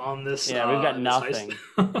hard on this. Yeah, we've got nothing.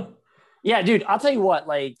 Yeah, dude, I'll tell you what.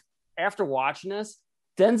 Like after watching this,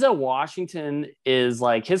 Denzel Washington is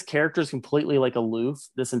like his character is completely like aloof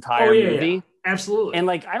this entire movie. Yeah. Absolutely. And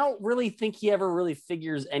like I don't really think he ever really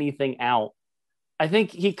figures anything out. I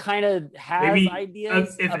think he kind of has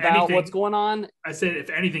ideas about what's going on. I said,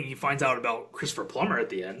 if anything, he finds out about Christopher Plummer at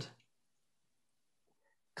the end.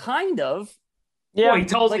 Kind of. Yeah. Well, he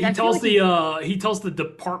tells the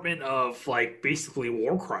Department of like basically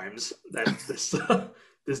war crimes that this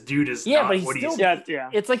this dude is but he's still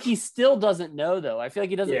it's like he still doesn't know though. I feel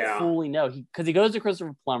like he doesn't fully know because he goes to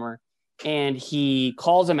Christopher Plummer and he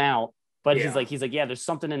calls him out, but he's like there's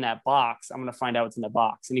something in that box. I'm gonna find out what's in the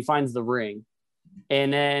box, and he finds the ring,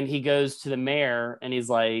 and then he goes to the mayor and he's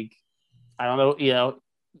like, I don't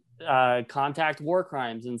know, contact war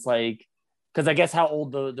crimes, and it's like because I guess how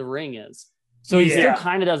old the ring is, so he still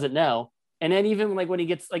kind of doesn't know. And then even like when he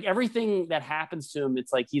gets like everything that happens to him,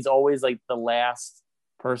 it's like he's always like the last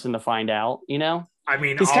person to find out, you know? I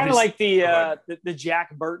mean, he's kind of like the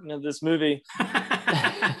Jack Burton of this movie.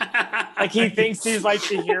 Like he thinks he's like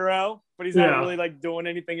the hero, but he's not really like doing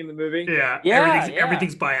anything in the movie.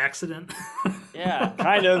 Everything's by accident.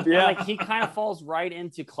 Kind of. Yeah, like he kind of falls right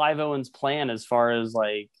into Clive Owen's plan as far as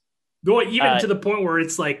like. Well, even to the point where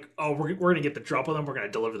it's like, oh, we're going to get the drop on them. We're going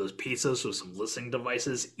to deliver those pizzas with some listening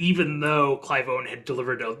devices, even though Clive Owen had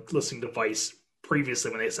delivered a listening device previously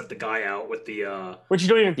when they sent the guy out with the which you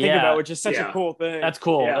don't even think about, which is such a cool thing. That's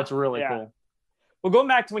cool. That's really cool. Well, going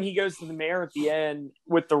back to when he goes to the mayor at the end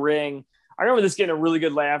with the ring, I remember this getting a really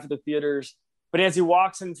good laugh at the theaters. But as he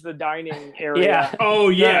walks into the dining area,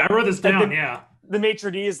 I wrote this down. The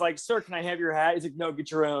maitre d' is like, "Sir, can I have your hat?" He's like, "No, get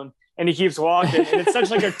your own." And he keeps walking, and it's such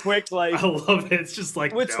like a quick like. I love it. It's just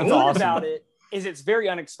like what's cool about it is it's very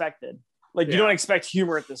unexpected. Like you don't expect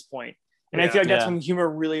humor at this point, and I feel like that's when humor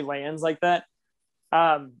really lands like that.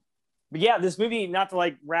 But yeah, this movie, not to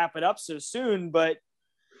like wrap it up so soon, but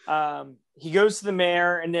he goes to the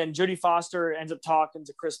mayor, and then Jodie Foster ends up talking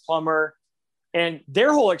to Chris Plummer, and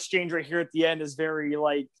their whole exchange right here at the end is very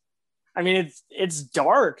like, I mean, it's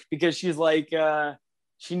dark because she's like,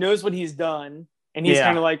 she knows what he's done, and he's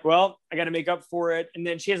kind of like, well, I got to make up for it, and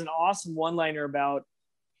then she has an awesome one-liner about,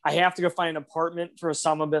 I have to go find an apartment for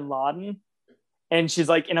Osama bin Laden, and she's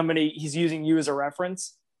like, and he's using you as a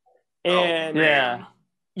reference. And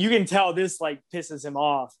you can tell this like pisses him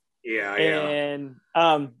off. And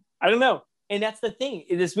I don't know. And that's the thing.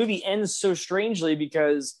 This movie ends so strangely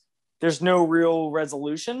because there's no real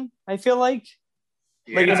resolution. I feel like,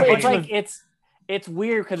 it's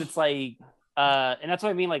weird because it's like, and that's what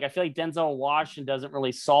I mean. Like, I feel like Denzel Washington doesn't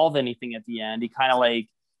really solve anything at the end. He kind of like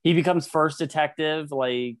he becomes first detective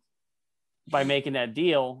like by making that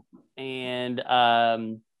deal, and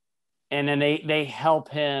then they help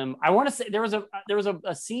him. I want to say there was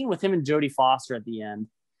a scene with him and Jodie Foster at the end,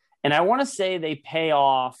 and I want to say they pay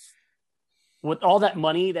off with all that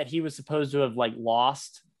money that he was supposed to have like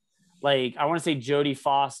lost. Like I want to say Jodie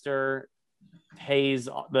Foster pays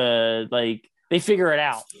they figure it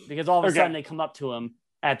out because all of a sudden they come up to him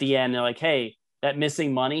at the end. They're like, "Hey, that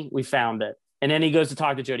missing money, we found it." And then he goes to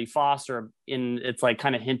talk to Jodie Foster, and it's like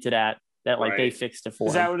kind of hinted at that like they fixed it for him.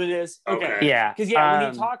 Is that what it is? Okay. Yeah. Because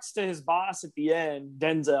when he talks to his boss at the end,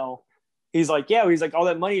 Denzel, he's like, all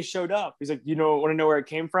that money showed up. He's like, want to know where it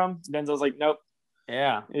came from? Denzel's like, nope.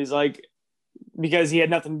 Yeah. He's like, because he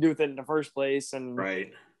had nothing to do with it in the first place, and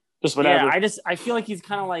just whatever. Yeah, I feel like he's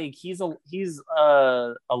kind of like he's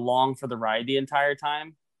along for the ride the entire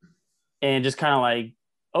time, and just kind of like,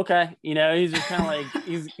 okay, he's just kind of like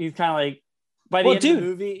he's kind of like By the end of the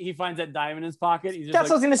movie, he finds that diamond in his pocket. He's just that's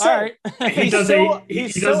what I was going to say.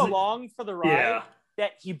 He's so along for the ride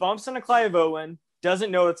that he bumps into Clive Owen,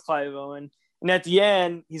 doesn't know it's Clive Owen. And at the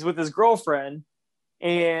end, he's with his girlfriend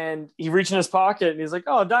and he reaches in his pocket and he's like,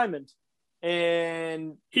 oh, diamond.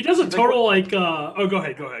 And he does a total go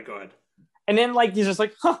ahead. And then like, he's just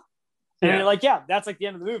like, huh. And you're like, yeah, that's like the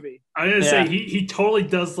end of the movie. I was going to say, he totally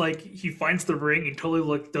does like, he finds the ring and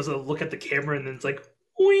totally does a look at the camera and then it's like,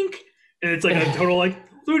 wink. And it's like a total like,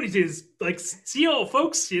 Looney Tunes, like, see y'all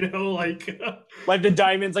folks, you know, like. Like the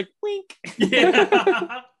diamond's like, wink.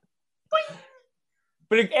 Yeah.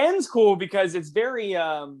 But it ends cool because it's very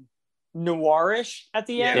noirish at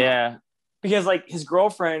the end. Yeah. Because like his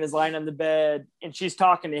girlfriend is lying on the bed and she's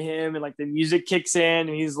talking to him and like the music kicks in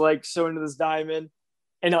and he's like so into this diamond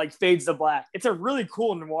and it like fades to black. It's a really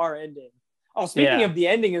cool noir ending. Oh, speaking of the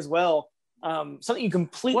ending as well, something you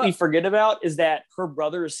completely forget about is that her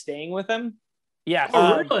brother is staying with him. Yeah.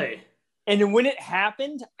 Oh, really? And when it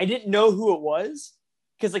happened, I didn't know who it was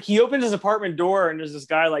because like he opens his apartment door and there's this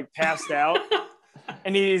guy like passed out.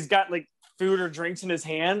 And he's got like food or drinks in his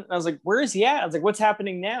hand. And I was like, where is he at? I was like, what's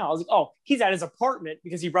happening now? I was like, oh, he's at his apartment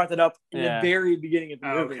because he brought that up in the very beginning of the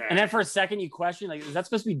movie. And then for a second you question, like, is that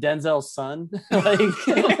supposed to be Denzel's son? Like,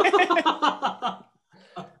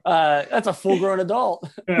 that's a full-grown adult.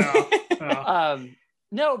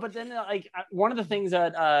 No, but then like one of the things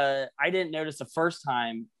that I didn't notice the first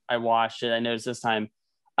time I watched it, I noticed this time,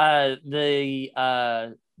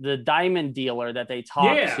 the diamond dealer that they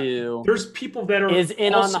talk to, there's people that is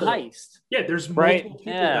in on the heist. Yeah, there's multiple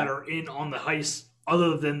people that are in on the heist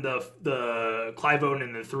other than the Clive Owen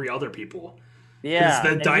and the three other people. Yeah,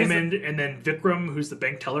 the diamond and then Vikram, who's the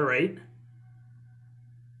bank teller, right?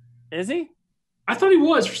 Is he? I thought he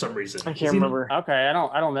was for some reason. I can't remember. Okay, I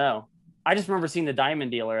don't know. I just remember seeing the diamond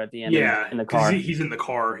dealer at the end. In the car. He's in the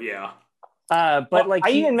car. Yeah. But like I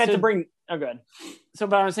even meant to bring. Oh, good. So,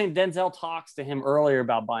 but I was saying Denzel talks to him earlier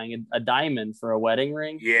about buying a diamond for a wedding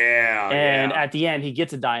ring. Yeah. And at the end, he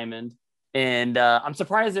gets a diamond. And I'm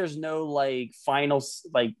surprised there's no like final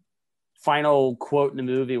quote in the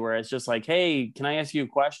movie where it's just like, "Hey, can I ask you a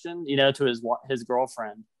question?" You know, to his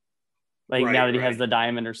girlfriend. Like now that he has the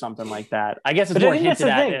diamond or something like that. I guess it's more hinted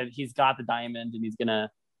at. He's got the diamond and he's gonna.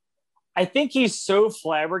 I think he's so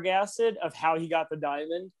flabbergasted of how he got the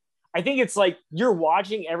diamond. I think it's like you're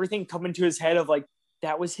watching everything come into his head of like,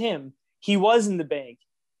 that was him. He was in the bank.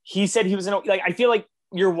 He said he was in like, I feel like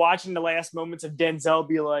you're watching the last moments of Denzel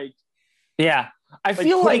be like, yeah, I like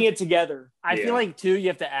feel putting it together. I feel like too, you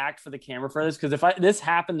have to act for the camera for this. Cause if this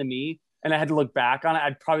happened to me and I had to look back on it,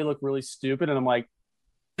 I'd probably look really stupid. And I'm like,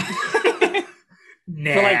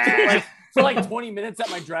 for like 20 minutes at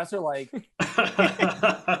my dresser, like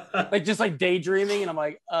just like daydreaming, and I'm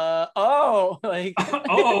like, like,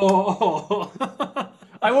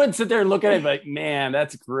 I wouldn't sit there and look at it and be like, man,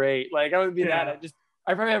 that's great. Like I would be that.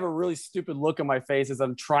 I probably have a really stupid look on my face as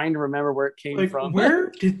I'm trying to remember where it came from. Where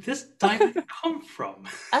did this diamond come from?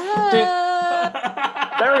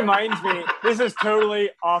 That reminds me, this is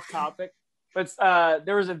totally off topic, but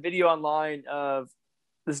there was a video online of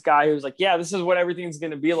this guy who's like, yeah, this is what everything's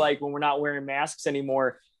going to be like when we're not wearing masks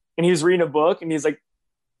anymore. And he was reading a book and he's like,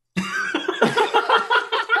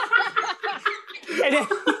 and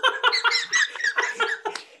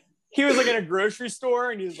he was like in a grocery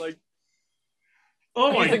store and he's like,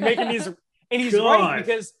 oh my, he's like making these, and he's right,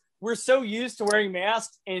 because we're so used to wearing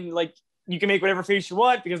masks and like, you can make whatever face you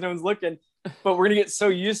want because no one's looking, but we're going to get so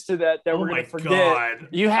used to that we're going to forget. God.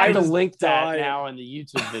 You have to link that now in the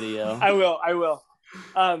YouTube video. I will.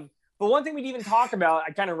 But one thing we didn't even talk about,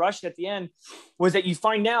 I kind of rushed at the end, was that you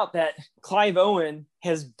find out that Clive Owen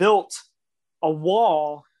has built a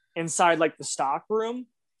wall inside like the stock room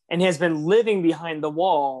and has been living behind the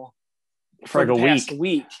wall for like the past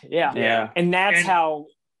week. Yeah. And that's how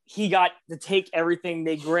he got to take everything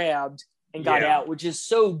they grabbed and got out, which is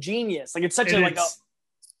so genius. Like it's such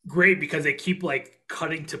great because they keep like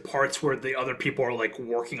cutting to parts where the other people are like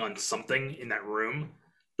working on something in that room,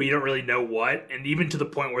 but you don't really know what. And even to the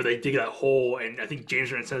point where they dig that hole, and I think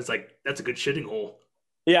James Rand says like, that's a good shitting hole.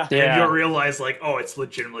 Yeah. And you don't realize like, oh, it's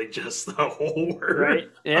legitimately just the whole word. Right.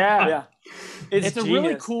 Yeah. It's a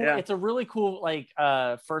really cool, it's a really cool, like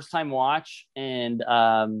first time watch. And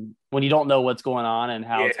when you don't know what's going on and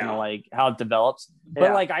how it's going to like, how it develops.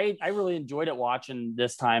 But like, I really enjoyed it watching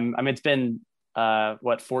this time. I mean, it's been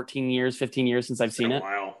 15 years since I've seen it.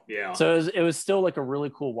 Wow. Yeah. So it was still like a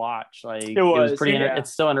really cool watch. Like it was pretty,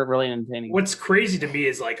 it's still really entertaining. What's crazy to me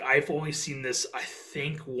is like, I've only seen this, I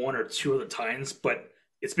think 1 or 2 other times, but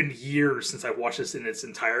it's been years since I've watched this in its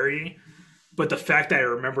entirety. But the fact that I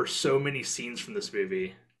remember so many scenes from this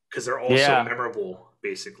movie because they're all so memorable,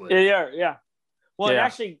 basically. Yeah. Well, and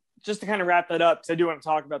actually, just to kind of wrap that up, because I do want to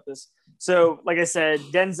talk about this. So, like I said,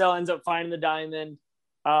 Denzel ends up finding the diamond.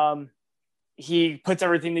 He puts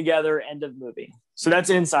everything together. End of movie. So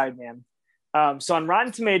that's Inside Man. So on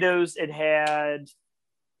Rotten Tomatoes, it had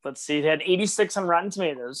 86 on Rotten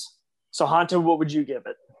Tomatoes. So Honto, what would you give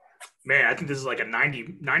it? Man, I think this is like a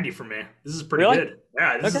 90 for me. This is pretty good.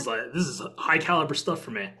 Yeah, this is high caliber stuff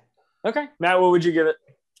for me. Okay, Matt, what would you give it?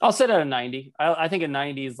 I'll set it at a 90. I think a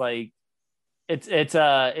 90 is like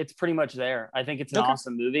it's pretty much there. I think it's an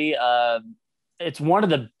awesome movie. It's one of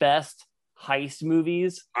the best heist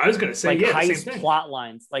movies. I was gonna say, heist plot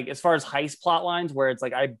lines. Like as far as heist plot lines, where it's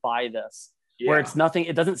like I buy this. Yeah. Where it's nothing.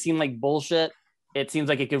 It doesn't seem like bullshit. It seems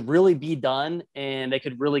like it could really be done, and they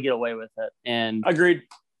could really get away with it. And agreed.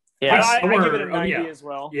 Yeah, I give it a 90 as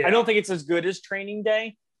well. Yeah. I don't think it's as good as Training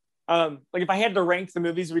Day. Like if I had to rank the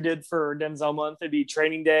movies we did for Denzel month, it'd be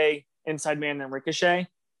Training Day, Inside Man, and Ricochet.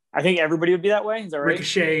 I think everybody would be that way. Is that right?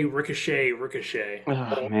 Ricochet.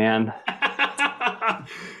 Oh man.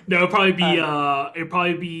 No, it'd probably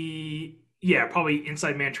be probably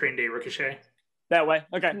Inside Man, Training Day, Ricochet. That way.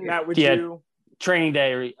 Okay. Matt, would you? Training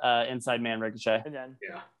Day, Inside Man, Ricochet. And then,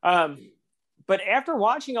 but after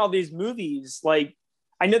watching all these movies, like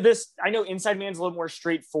I know Inside Man's a little more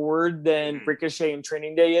straightforward than Ricochet and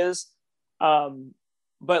Training Day is.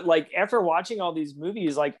 But like after watching all these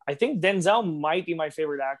movies, like I think Denzel might be my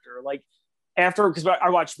favorite actor. Like because I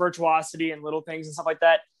watched Virtuosity and Little Things and stuff like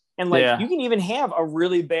that. And like you can even have a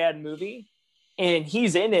really bad movie and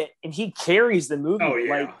he's in it and he carries the movie. Oh,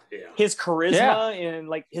 yeah. Like his charisma and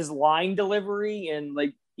like his line delivery and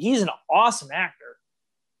like he's an awesome actor.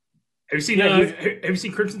 Have you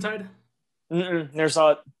seen Crimson Tide? Never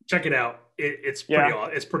saw it. Check it out. It's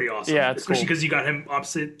pretty awesome. Yeah, especially because you got him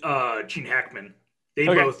opposite Gene Hackman. They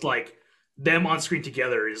both like them on screen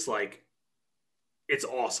together is like it's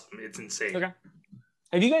awesome. It's insane. Okay.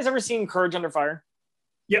 Have you guys ever seen Courage Under Fire?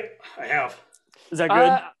 Yep, I have. Is that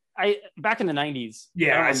good? I back in the 90s.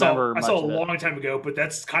 Yeah, I saw a long time ago, but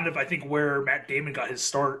that's kind of I think where Matt Damon got his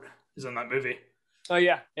start is on that movie. Oh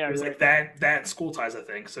yeah. It was like that School Ties, I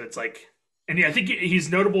think. So it's like, and I think he's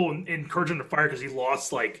notable in Courage Under Fire because he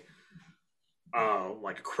lost like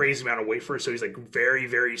a crazy amount of weight first, so he's like very,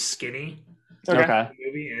 very skinny. Okay.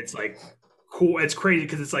 Movie, and it's like cool. It's crazy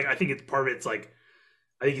because it's like I think it's part of it's like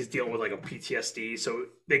I think he's dealing with like a PTSD. So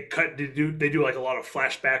they do like a lot of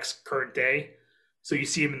flashbacks current day. So you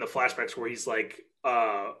see him in the flashbacks where he's like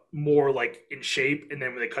more like in shape, and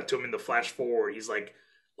then when they cut to him in the flash forward, he's like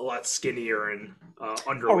a lot skinnier and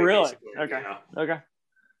underweight. Oh, really? Basically. Okay. Yeah.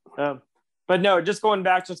 Okay. But no, just going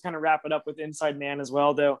back, just kind of wrap it up with Inside Man as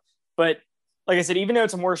well, though. But like I said, even though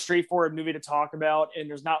it's a more straightforward movie to talk about, and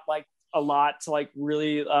there's not like a lot to like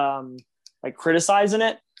really like criticize in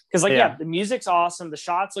it, because like the music's awesome, the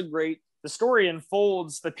shots look great, the story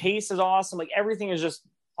unfolds, the pace is awesome, like everything is just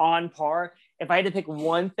on par. If I had to pick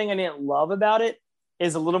one thing I didn't love about it,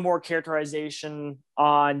 is a little more characterization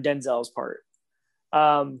on Denzel's part.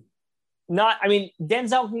 Denzel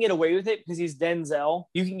can get away with it because he's Denzel.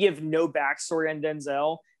 You can give no backstory on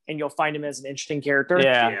Denzel and you'll find him as an interesting character.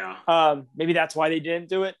 Yeah. Maybe that's why they didn't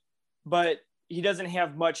do it, but he doesn't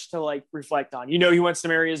have much to like reflect on. You know, he wants to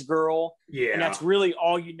marry his girl. Yeah. And that's really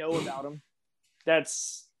all you know about him.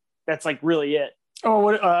 That's like really it. Oh,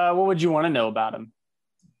 what would you want to know about him?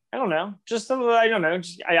 I don't know. Just I don't know.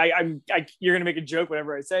 Just, you're gonna make a joke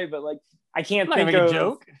whenever I say, but like I can't think of a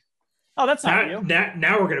joke. Oh, that's not you.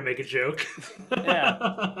 Now we're gonna make a joke. Yeah.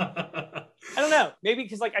 I don't know. Maybe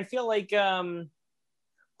because like I feel like I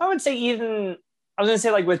would say I was gonna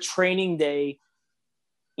say like with Training Day,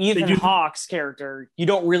 Ethan Hawke's character, you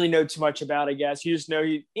don't really know too much about. I guess you just know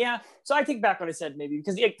So I take back what I said maybe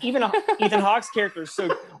because even Ethan Hawke's character is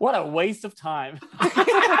so. What a waste of time.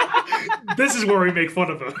 This is where we make fun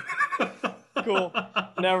of him. Cool.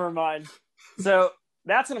 Never mind. So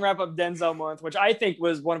that's going to wrap up Denzel month, which I think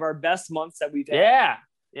was one of our best months that we've had.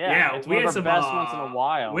 Yeah. It's one of our best months in a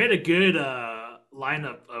while. We had a good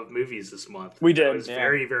lineup of movies this month. We did. I was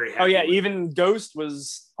very, very happy. Oh, yeah. Even Ghost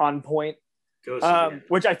was on point.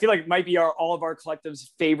 Which I feel like might be all of our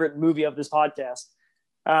collective's favorite movie of this podcast.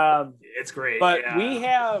 It's great. But we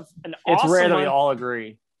have an awesome It's rare that we all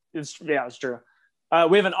agree. It's true.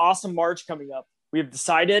 We have an awesome March coming up. We have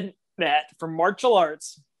decided that for martial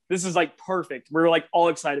arts, this is like perfect. We're like all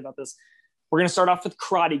excited about this. We're going to start off with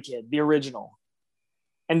Karate Kid, the original.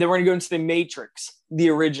 And then we're going to go into The Matrix, the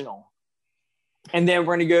original. And then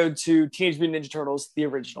we're going to go to Teenage Mutant Ninja Turtles, the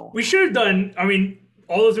original. We should have done,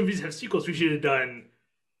 all those movies have sequels. We should have done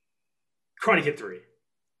Karate Kid 3,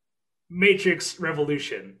 Matrix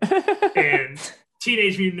Revolution, and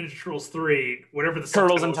Teenage Mutant Ninja Turtles 3, whatever the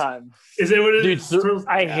Turtles in Time. Is it what it is? Dude,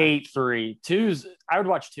 I hate 3. 2's. I would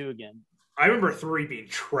watch 2 again. I remember 3 being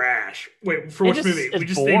trash. Wait, for which movie?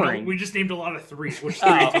 We just named a lot of 3s. Which 3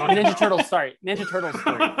 Ninja Turtles. Sorry, Ninja Turtles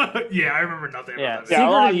 3. Yeah, I remember nothing about that. Yeah, a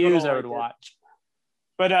lot of views I would watch.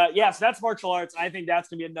 But so that's martial arts. I think that's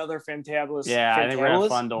gonna be another fantabulous. Yeah, I think we're gonna have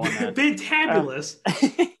fun doing that. Fantabulous.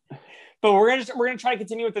 But we're gonna try to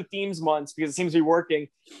continue with the themes months because it seems to be working.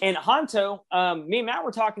 And Honto, me and Matt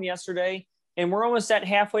were talking yesterday, and we're almost at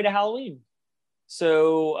halfway to Halloween.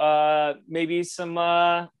 So maybe a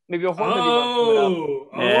horror movie.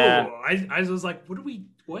 Yeah. I was like,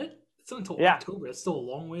 what? It's until October. It's still a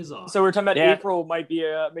long ways off. So we're talking about April might be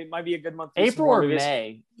a good month. April or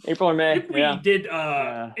May. April or May. We did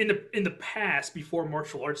in the past before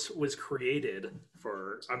martial arts was created.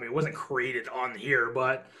 It wasn't created on here,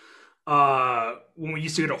 but when we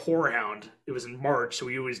used to go to Horror Hound, it was in March, so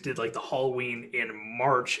we always did like the Halloween in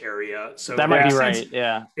March area. So that might be right.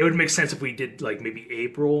 Yeah, it would make sense if we did like maybe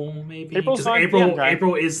April, April's fine.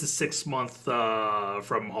 April is the 6th month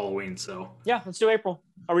from Halloween. So yeah, let's do April.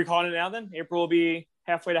 Are we calling it now then? April will be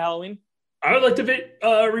halfway to Halloween. I would like to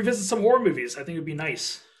revisit some horror movies. I think it would be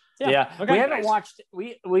nice. Yeah. Okay. We haven't watched.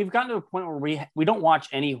 We've gotten to a point where we don't watch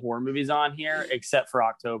any horror movies on here except for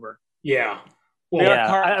October. Yeah.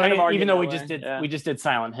 Well, even though we just did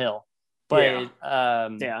Silent Hill, but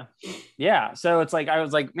so it's like I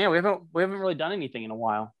was like, man, we haven't really done anything in a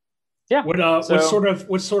while. Yeah. What sort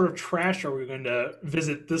of trash are we going to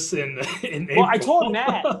visit this in April? Well, I'm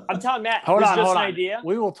telling Matt. Hold on. An idea.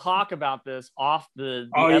 We will talk about this off the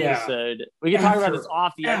episode. Yeah. We can talk about this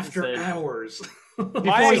off the episode after hours.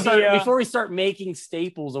 before we start making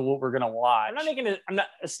staples of what we're going to watch. I'm not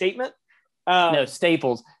a statement. No,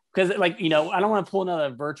 staples. Because, I don't want to pull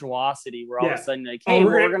another virtuosity where all of a sudden, hey,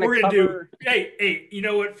 we're gonna do. Hey, you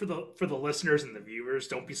know what? For the listeners and the viewers,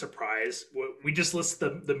 don't be surprised. We just list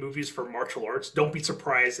the movies for martial arts. Don't be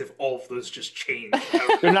surprised if all of those just change.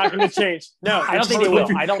 They're not going to change. No, I don't think they will.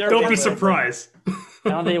 Don't be surprised. I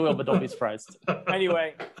don't think they will, but don't be surprised.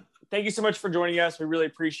 Anyway, thank you so much for joining us. We really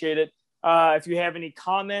appreciate it. If you have any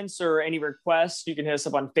comments or any requests, you can hit us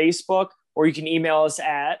up on Facebook. Or you can email us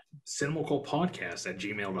at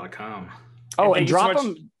cinemaclepodcast@gmail.com. Oh, and drop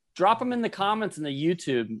them in the comments in the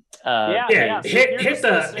YouTube.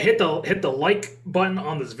 Hit the like button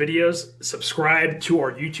on those videos. Subscribe to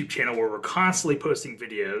our YouTube channel where we're constantly posting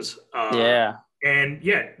videos. And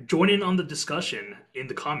join in on the discussion in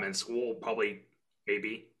the comments. We'll probably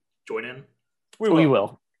maybe join in. We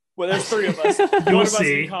will. Well, there's 3 of us. You'll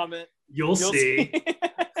see. Comment. You'll see.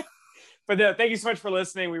 But thank you so much for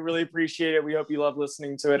listening. We really appreciate it. We hope you love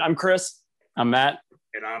listening to it. I'm Chris. I'm Matt.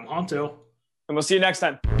 And I'm Honto. And we'll see you next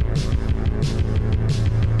time.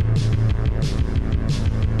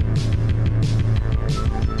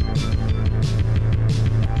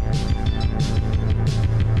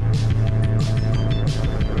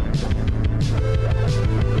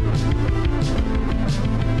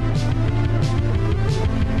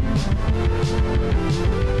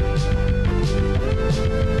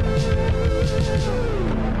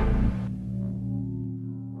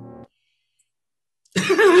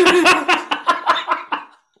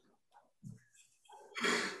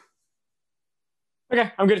 Okay,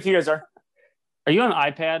 I'm good if you guys are. Are you on an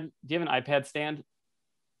iPad? Do you have an iPad stand?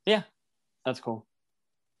 Yeah. That's cool.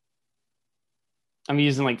 I'm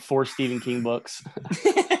using like 4 Stephen King books.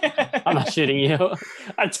 I'm not shitting you.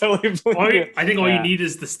 I totally believe you. I think all you need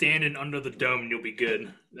is the stand and Under the Dome, and you'll be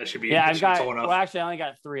good. That should be. Yeah, actually, I only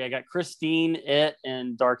got 3. I got Christine, It,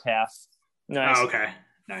 and Dark Half. Nice. Oh, okay.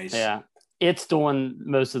 Nice. Yeah, It's doing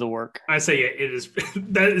most of the work. I say it is.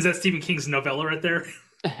 Is that Stephen King's novella right there?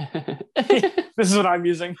 This is what I'm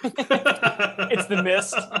using. It's The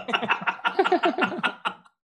Mist.